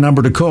toll-free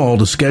number to call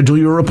to schedule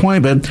your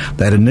appointment,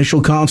 that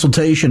initial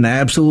consultation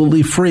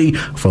absolutely free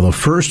for the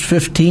first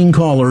 15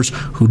 callers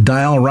who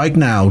dial right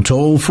now,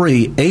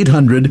 toll-free,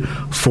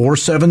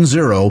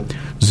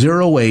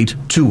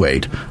 800-470-0828.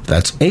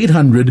 That's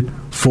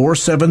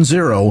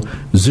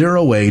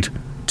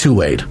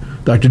 800-470-0828.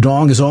 Dr.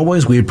 Duong, as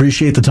always, we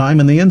appreciate the time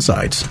and the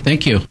insights.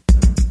 Thank you.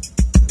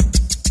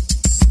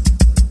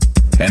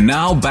 And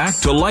now back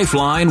to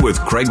Lifeline with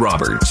Craig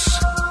Roberts.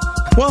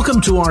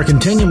 Welcome to our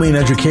continuing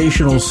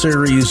educational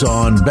series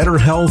on better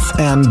health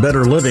and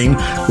better living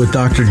with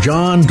Dr.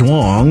 John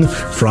Duong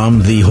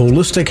from the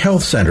Holistic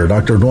Health Center.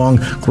 Dr.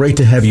 Duong, great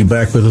to have you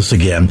back with us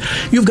again.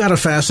 You've got a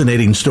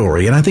fascinating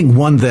story, and I think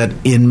one that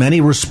in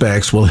many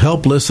respects will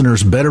help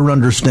listeners better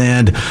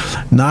understand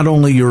not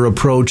only your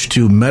approach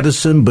to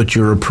medicine, but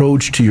your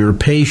approach to your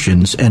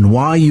patients and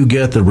why you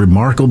get the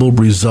remarkable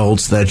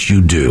results that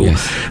you do.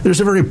 Yes.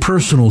 There's a very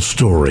personal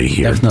story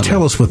here. Definitely.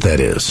 Tell us what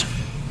that is.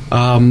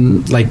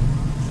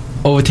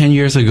 Over 10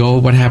 years ago,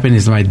 what happened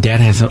is my dad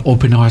has an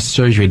open heart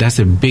surgery. That's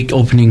a big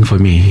opening for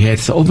me. He had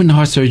open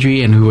heart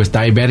surgery and he was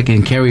diabetic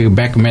and carrying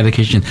back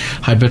medication,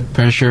 high blood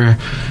pressure,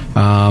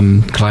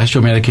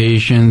 cholesterol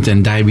medications,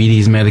 and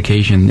diabetes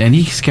medication. And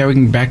he's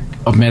carrying back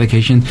of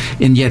medication,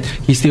 and yet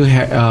he's still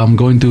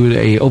going through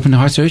a open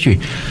heart surgery.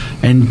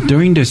 And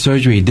during the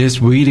surgery,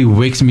 this really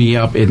wakes me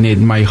up,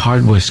 and my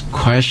heart was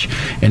crushed,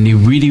 and it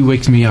really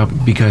wakes me up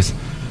because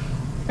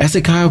as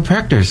a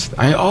chiropractor,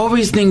 I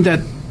always think that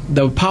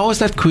the powers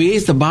that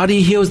creates the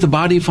body, heals the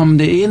body from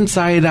the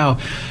inside out.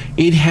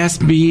 It has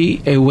to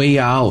be a way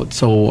out.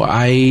 So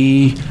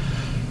I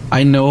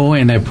know,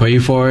 and I pray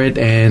for it,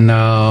 and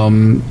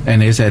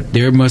I said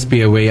there must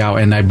be a way out,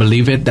 and I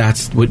believe it.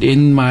 That's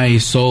within my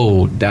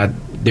soul that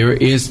there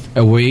is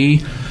a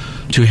way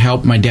to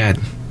help my dad.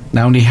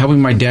 Not only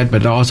helping my dad,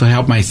 but also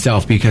help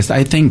myself, because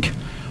I think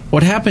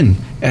what happened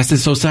as a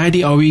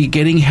society? Are we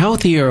getting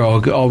healthier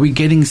or are we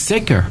getting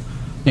sicker?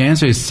 The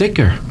answer is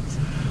sicker.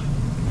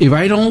 If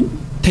I don't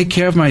take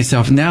care of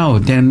myself now,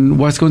 then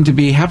what's going to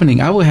be happening?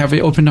 I will have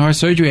an open heart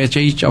surgery at the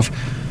age of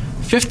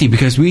 50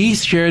 because we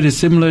share the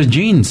similar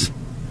genes.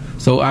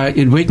 So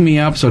it waked me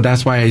up. So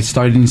that's why I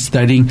started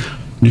studying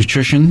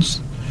nutrition.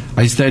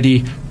 I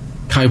study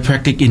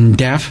chiropractic in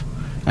depth,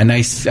 and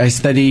I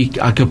study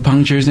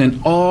acupuncture,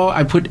 and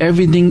I put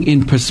everything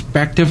in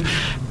perspective.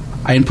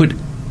 I put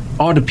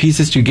all the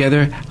pieces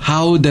together.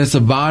 How does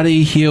the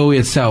body heal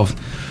itself?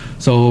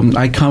 So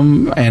I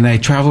come and I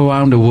travel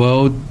around the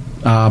world,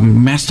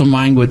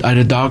 mastermind with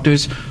other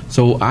doctors,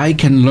 so I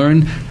can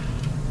learn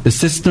the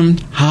system,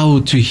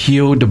 how to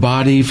heal the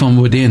body from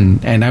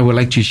within. And I would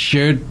like to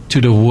share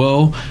to the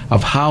world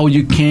of how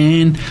you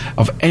can,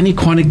 of any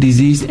chronic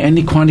disease,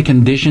 any chronic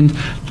condition.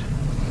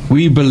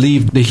 We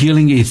believe the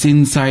healing is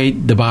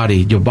inside the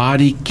body. Your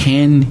body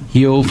can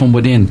heal from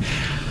within.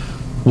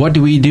 What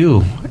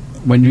do?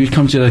 When we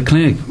come to the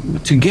clinic,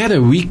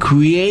 together we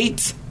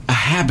create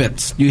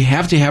habits. You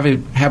have to have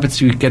habits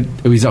to get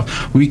a result.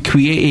 We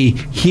create a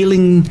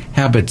healing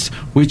habits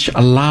which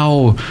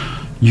allow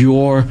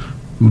your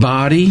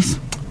body,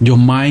 your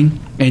mind,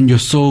 and your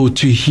soul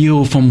to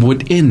heal from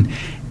within.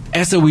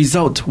 as a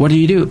result, what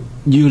do?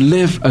 You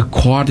live a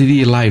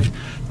quality life.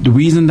 The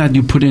reason that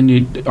you put in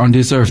it on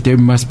this earth, there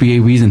must be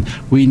a reason.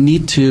 We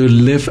need to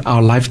live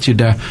our life to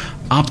the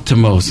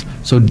optimals.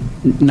 So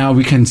now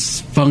we can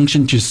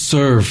function to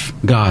serve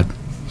God.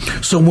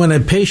 So when a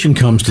patient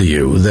comes to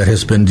you that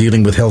has been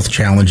dealing with health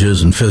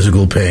challenges and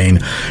physical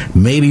pain,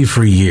 maybe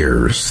for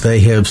years,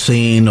 they have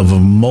seen of a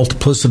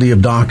multiplicity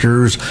of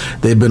doctors,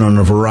 they've been on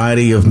a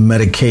variety of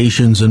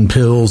medications and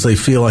pills, they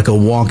feel like a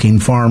walking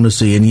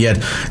pharmacy, and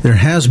yet there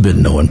has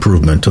been no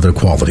improvement to their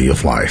quality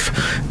of life.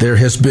 There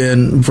has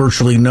been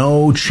virtually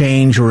no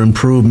change or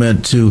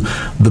improvement to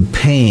the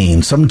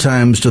pain,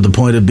 sometimes to the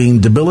point of being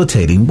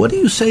debilitating. What do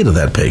you say to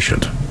that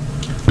patient?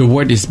 The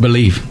word is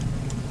belief.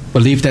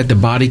 Believe that the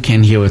body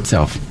can heal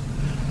itself.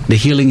 The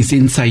healing is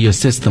inside your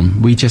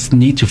system. We just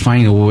need to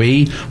find a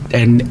way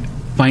and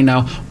find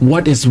out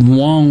what is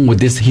wrong with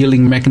this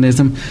healing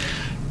mechanism,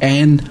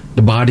 and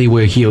the body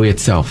will heal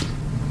itself.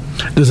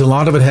 Does a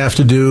lot of it have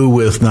to do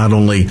with not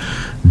only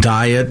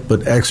diet,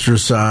 but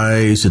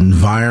exercise,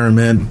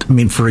 environment? I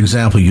mean, for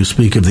example, you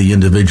speak of the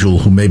individual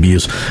who maybe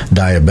is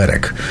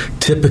diabetic.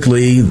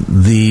 Typically,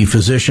 the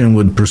physician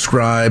would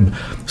prescribe,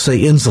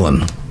 say,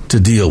 insulin to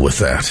deal with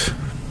that.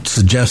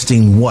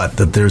 Suggesting what?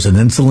 That there's an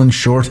insulin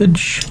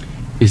shortage?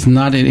 It's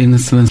not an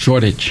insulin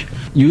shortage.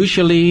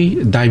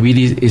 Usually,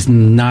 diabetes is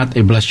not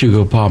a blood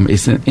sugar problem.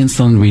 It's an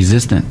insulin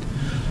resistant.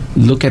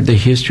 Look at the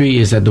history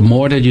is that the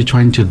more that you're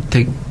trying to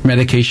take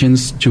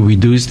medications to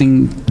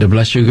reducing the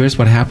blood sugars,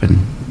 what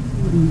happened?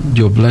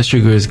 Your blood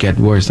sugars get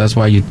worse. That's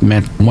why you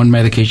met one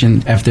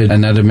medication after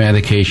another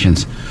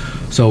medications.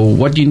 So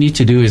what you need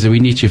to do is we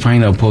need to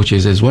find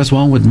approaches is what's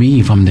wrong with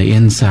me from the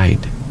inside.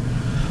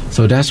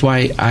 So that's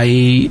why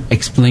I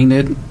explained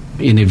it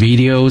in the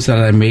videos that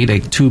I made,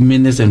 like 2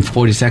 minutes and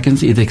 40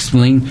 seconds. It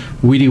explained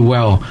really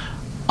well.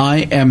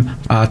 I am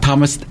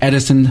Thomas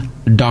Edison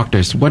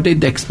Doctors. What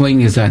it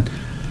explained is that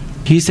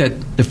he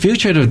said the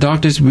future of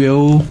doctors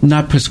will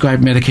not prescribe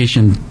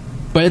medication,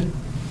 but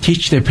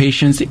teach their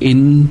patients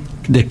in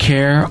the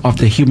care of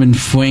the human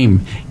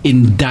frame,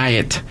 in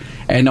diet,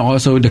 and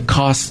also the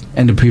cause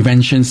and the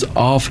preventions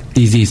of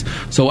disease.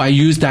 So I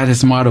use that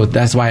as a motto.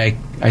 That's why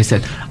I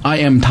said, I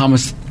am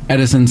Thomas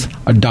Edison's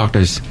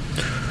Doctors.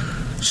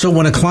 So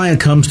when a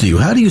client comes to you,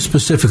 how do you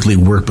specifically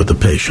work with the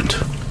patient?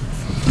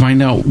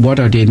 Find out what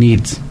are their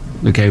needs.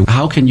 Okay,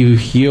 how can you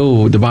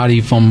heal the body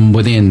from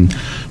within?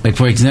 Like,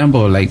 for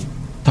example, like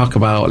talk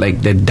about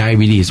like the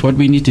diabetes. What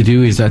we need to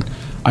do is that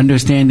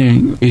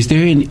understanding, is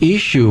there an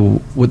issue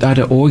with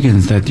other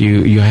organs that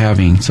you're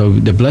having? So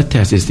the blood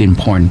test is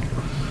important.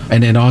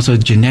 And then also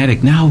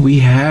genetic. Now we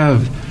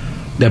have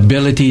the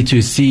ability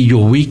to see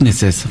your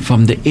weaknesses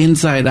from the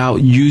inside out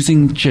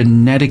using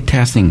genetic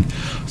testing.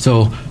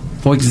 So,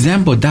 for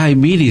example,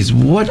 diabetes,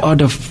 what are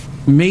the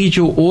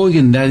major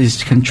organ that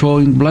is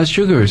controlling blood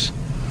sugars?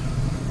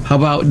 How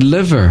about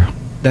liver?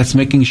 That's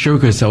making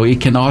sugar, so it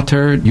can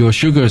alter your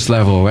sugars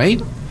level, right?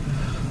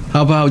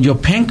 How about your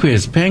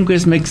pancreas?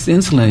 Pancreas makes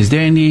insulin. Is there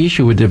any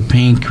issue with the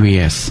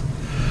pancreas?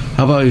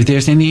 How about if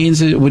there's any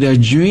issue with the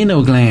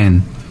adrenal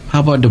gland? How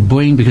about the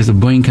brain? Because the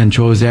brain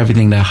controls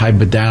everything, the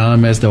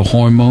hypothalamus, the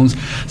hormones.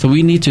 So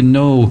we need to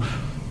know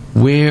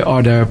where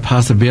are the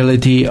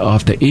possibility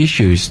of the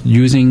issues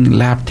using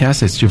lab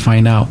tests to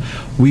find out.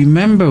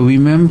 Remember.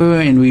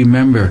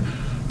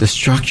 The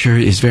structure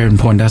is very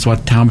important. That's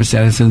what Thomas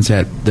Edison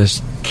said,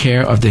 the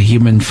care of the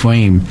human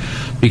frame.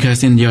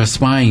 Because in your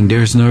spine,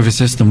 there's nervous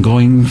system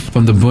going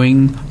from the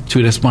brain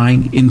to the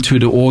spine into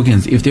the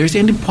organs. If there's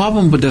any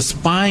problem with the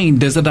spine,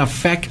 does it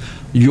affect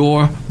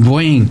your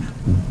brain?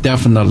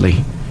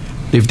 Definitely.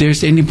 If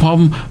there's any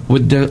problem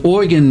with the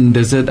organ,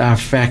 does it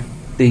affect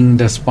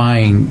the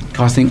spine,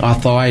 causing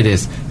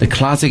arthritis? The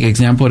classic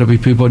example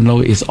that people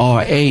know is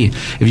RA.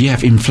 If you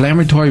have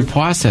inflammatory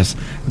process,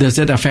 does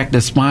it affect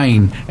the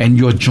spine and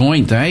your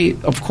joint, right?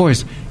 Of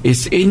course,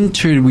 it's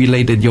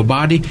interrelated. Your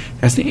body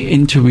has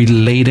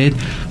interrelated.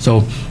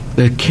 So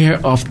the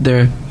care of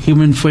the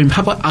human frame.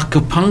 How about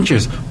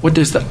acupuncture? What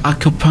does the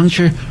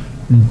acupuncture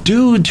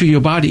do to your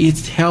body?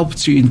 It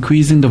helps to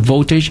increasing the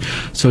voltage,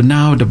 so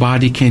now the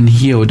body can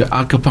heal. The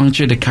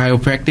acupuncture, the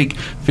chiropractic,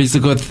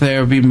 physical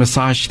therapy,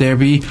 massage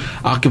therapy,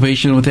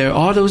 occupational therapy,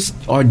 all those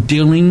are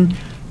dealing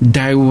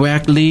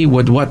directly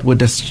with what? With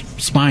the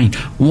spine.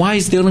 Why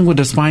is dealing with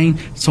the spine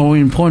so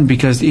important?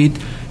 Because it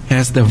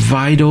has the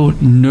vital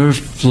nerve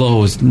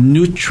flows,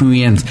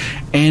 nutrients,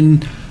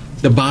 and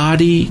the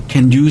body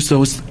can use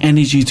those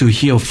energy to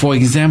heal. For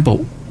example,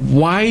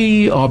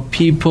 why are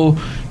people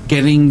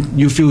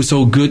you feel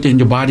so good and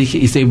your body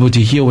is able to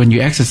heal when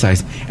you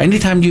exercise?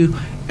 Anytime you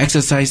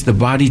exercise, the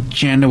body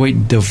generates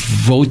the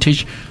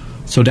voltage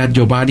so that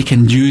your body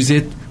can use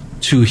it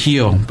to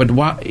heal. But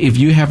what if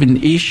you have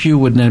an issue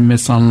with the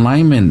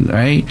misalignment,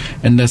 right?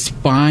 And the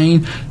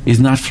spine is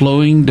not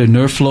flowing, the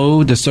nerve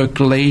flow, the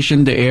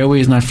circulation, the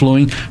airway is not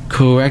flowing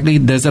correctly,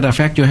 does it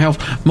affect your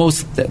health?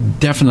 Most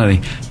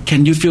definitely.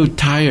 Can you feel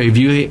tired if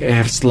you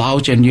have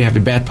slouch and you have a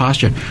bad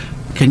posture?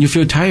 Can you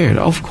feel tired?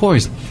 Of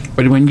course.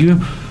 But when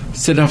you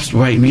sit up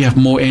right, we have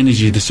more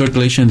energy, the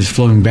circulation is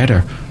flowing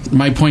better.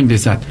 My point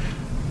is that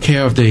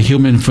care of the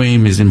human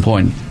frame is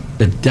important.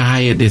 The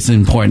diet is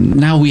important.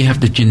 Now we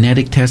have the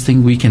genetic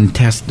testing. We can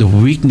test the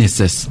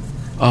weaknesses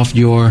of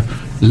your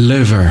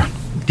liver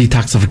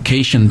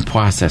detoxification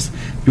process.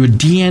 Your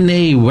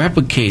DNA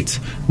replicates,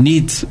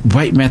 needs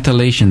right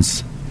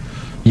methylations.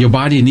 Your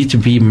body needs to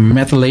be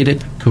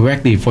methylated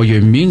correctly for your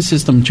immune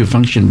system to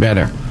function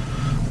better.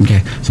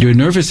 Okay, so your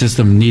nervous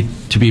system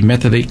needs to be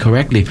methylated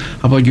correctly.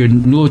 How about your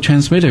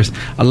neurotransmitters?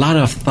 A lot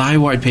of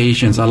thyroid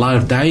patients, a lot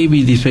of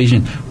diabetes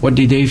patients, what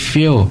do they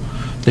feel?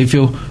 They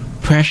feel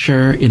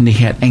pressure in the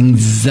head,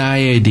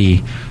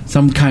 anxiety,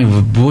 some kind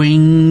of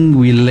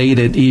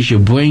brain-related issue,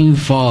 brain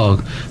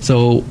fog.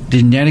 So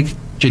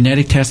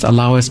genetic tests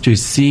allow us to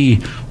see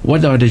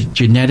what are the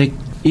genetic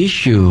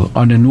issue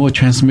on the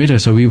neurotransmitter,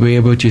 so we were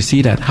able to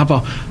see that. How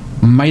about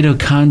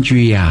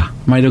mitochondria?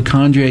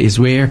 Mitochondria is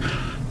where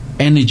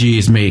energy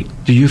is made.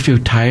 Do you feel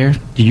tired?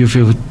 Do you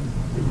feel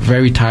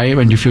very tired?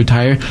 When you feel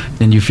tired,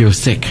 then you feel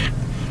sick.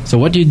 So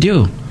what do?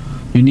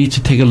 You need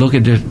to take a look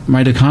at the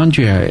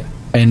mitochondria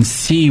and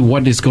see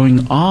what is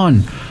going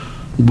on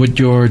with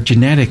your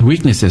genetic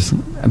weaknesses.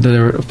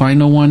 The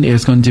final one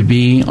is going to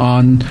be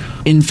on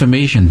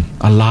inflammation.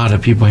 A lot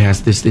of people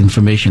has this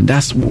inflammation.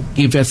 That's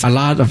gives us a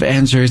lot of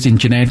answers in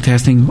genetic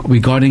testing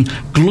regarding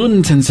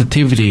gluten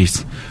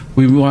sensitivities.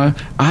 We want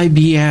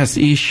IBS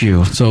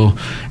issue. So,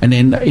 and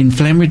then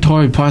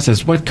inflammatory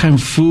process. What kind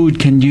of food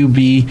can you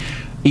be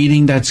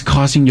eating that's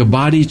causing your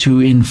body to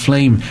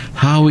inflame?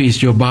 How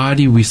is your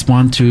body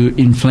respond to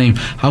inflame?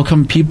 How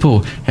come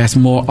people has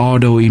more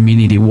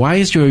autoimmunity? Why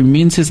is your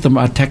immune system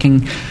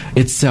attacking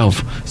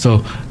itself?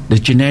 So the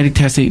genetic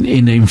testing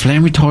in the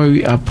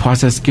inflammatory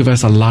process give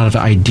us a lot of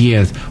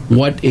ideas.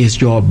 What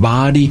is your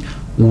body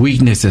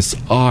weaknesses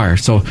are?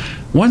 So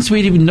once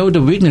we know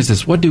the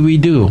weaknesses, what do? We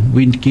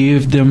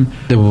give them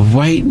the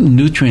right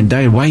nutrient,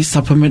 the right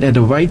supplement at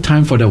the right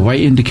time for the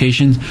right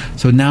indication.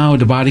 So now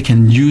the body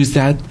can use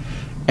that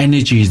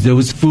energies,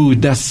 those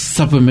food, that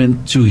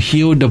supplement to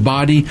heal the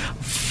body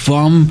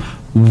from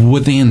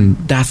within.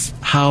 That's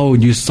how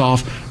you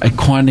solve a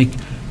chronic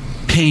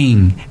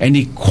pain,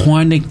 any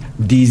chronic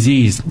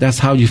disease. That's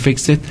how you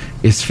fix it,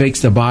 is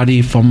fix the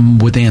body from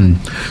within.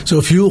 So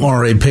if you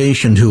are a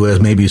patient who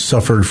has maybe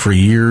suffered for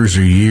years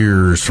or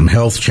years from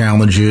health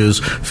challenges,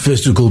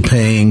 physical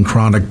pain,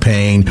 chronic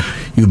pain,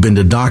 you've been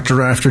to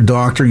doctor after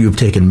doctor, you've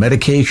taken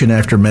medication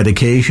after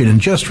medication,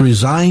 and just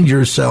resigned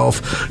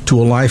yourself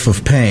to a life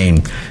of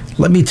pain,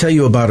 let me tell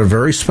you about a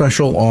very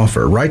special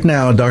offer. Right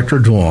now, Dr.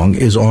 Duong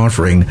is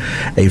offering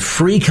a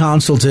free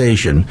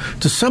consultation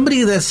to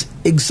somebody that's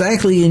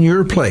exactly in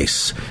your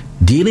place,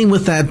 dealing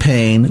with that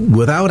pain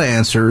without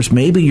answers.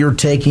 Maybe you're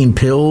taking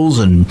pills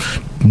and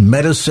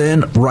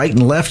medicine right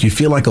and left. You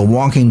feel like a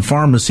walking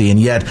pharmacy, and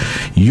yet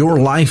your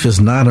life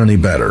is not any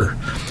better.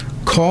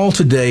 Call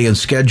today and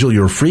schedule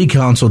your free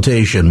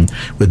consultation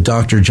with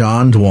Dr.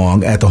 John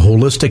Duong at the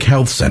Holistic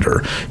Health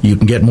Center. You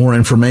can get more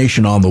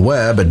information on the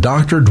web at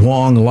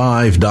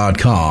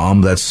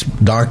drduonglive.com. That's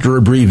doctor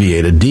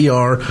abbreviated,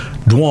 Dr.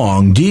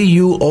 Duong,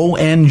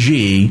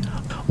 D-U-O-N-G,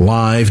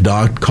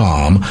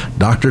 live.com,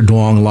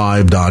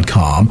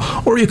 drduonglive.com,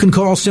 or you can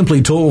call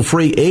simply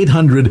toll-free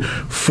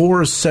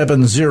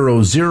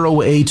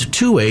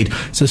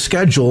 800-470-0828 to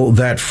schedule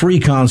that free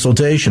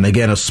consultation.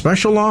 Again, a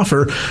special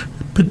offer,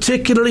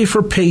 particularly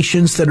for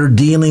patients that are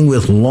dealing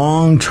with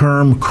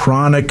long-term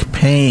chronic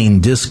pain,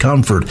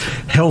 discomfort,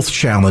 health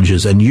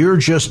challenges, and you're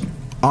just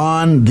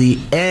on the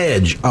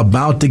edge,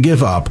 about to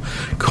give up.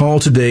 Call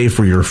today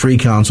for your free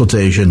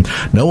consultation.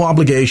 No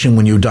obligation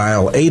when you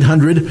dial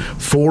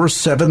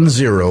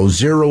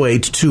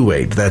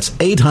 800-470-0828. That's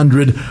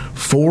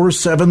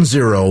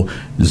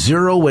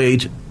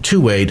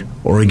 800-470-0828,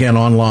 or again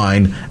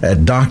online at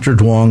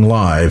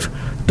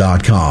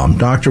drduonglive.com.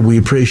 Doctor, we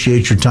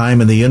appreciate your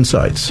time and the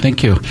insights.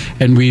 Thank you.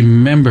 And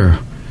remember,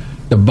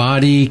 the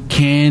body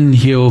can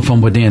heal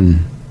from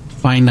within.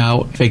 Find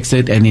out, fix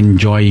it, and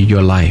enjoy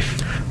your life.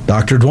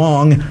 Dr.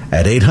 Duong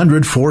at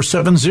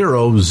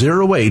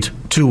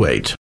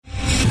 800-470-0828.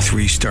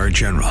 3-star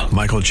General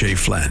Michael J.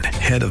 Flynn,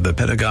 head of the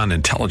Pentagon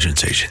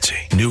Intelligence Agency,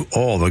 knew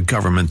all the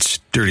government's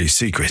dirty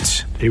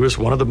secrets. He was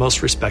one of the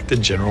most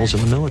respected generals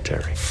in the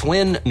military.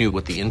 Flynn knew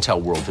what the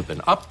intel world had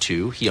been up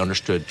to. He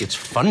understood its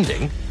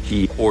funding.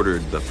 He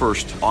ordered the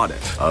first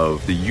audit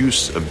of the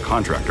use of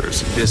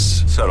contractors.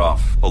 This set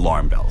off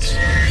alarm bells.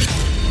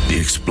 The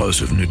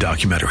explosive new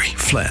documentary,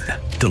 Flynn,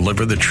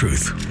 Deliver the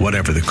Truth,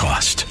 Whatever the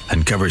Cost,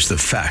 uncovers the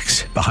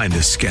facts behind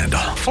this scandal.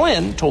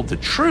 Flynn told the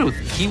truth.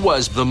 He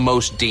was the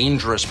most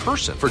dangerous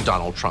person for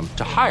Donald Trump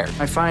to hire.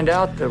 I find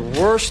out the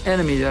worst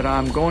enemy that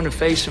I'm going to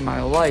face in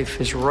my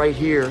life is right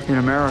here in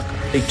America.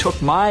 They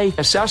took my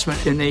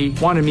assessment and they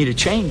wanted me to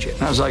change it.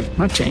 And I was like, I'm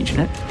not changing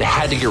it. They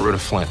had to get rid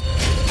of Flynn.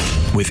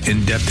 With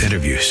in-depth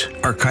interviews,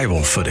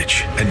 archival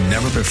footage, and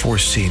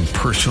never-before-seen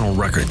personal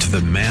records of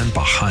the man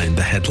behind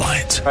the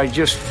headlines. I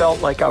just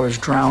felt like I was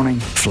drowning.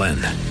 Flynn,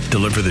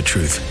 Deliver the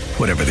Truth,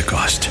 Whatever the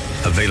Cost.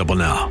 Available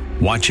now.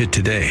 Watch it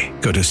today.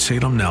 Go to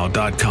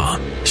salemnow.com.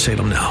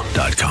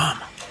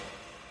 salemnow.com.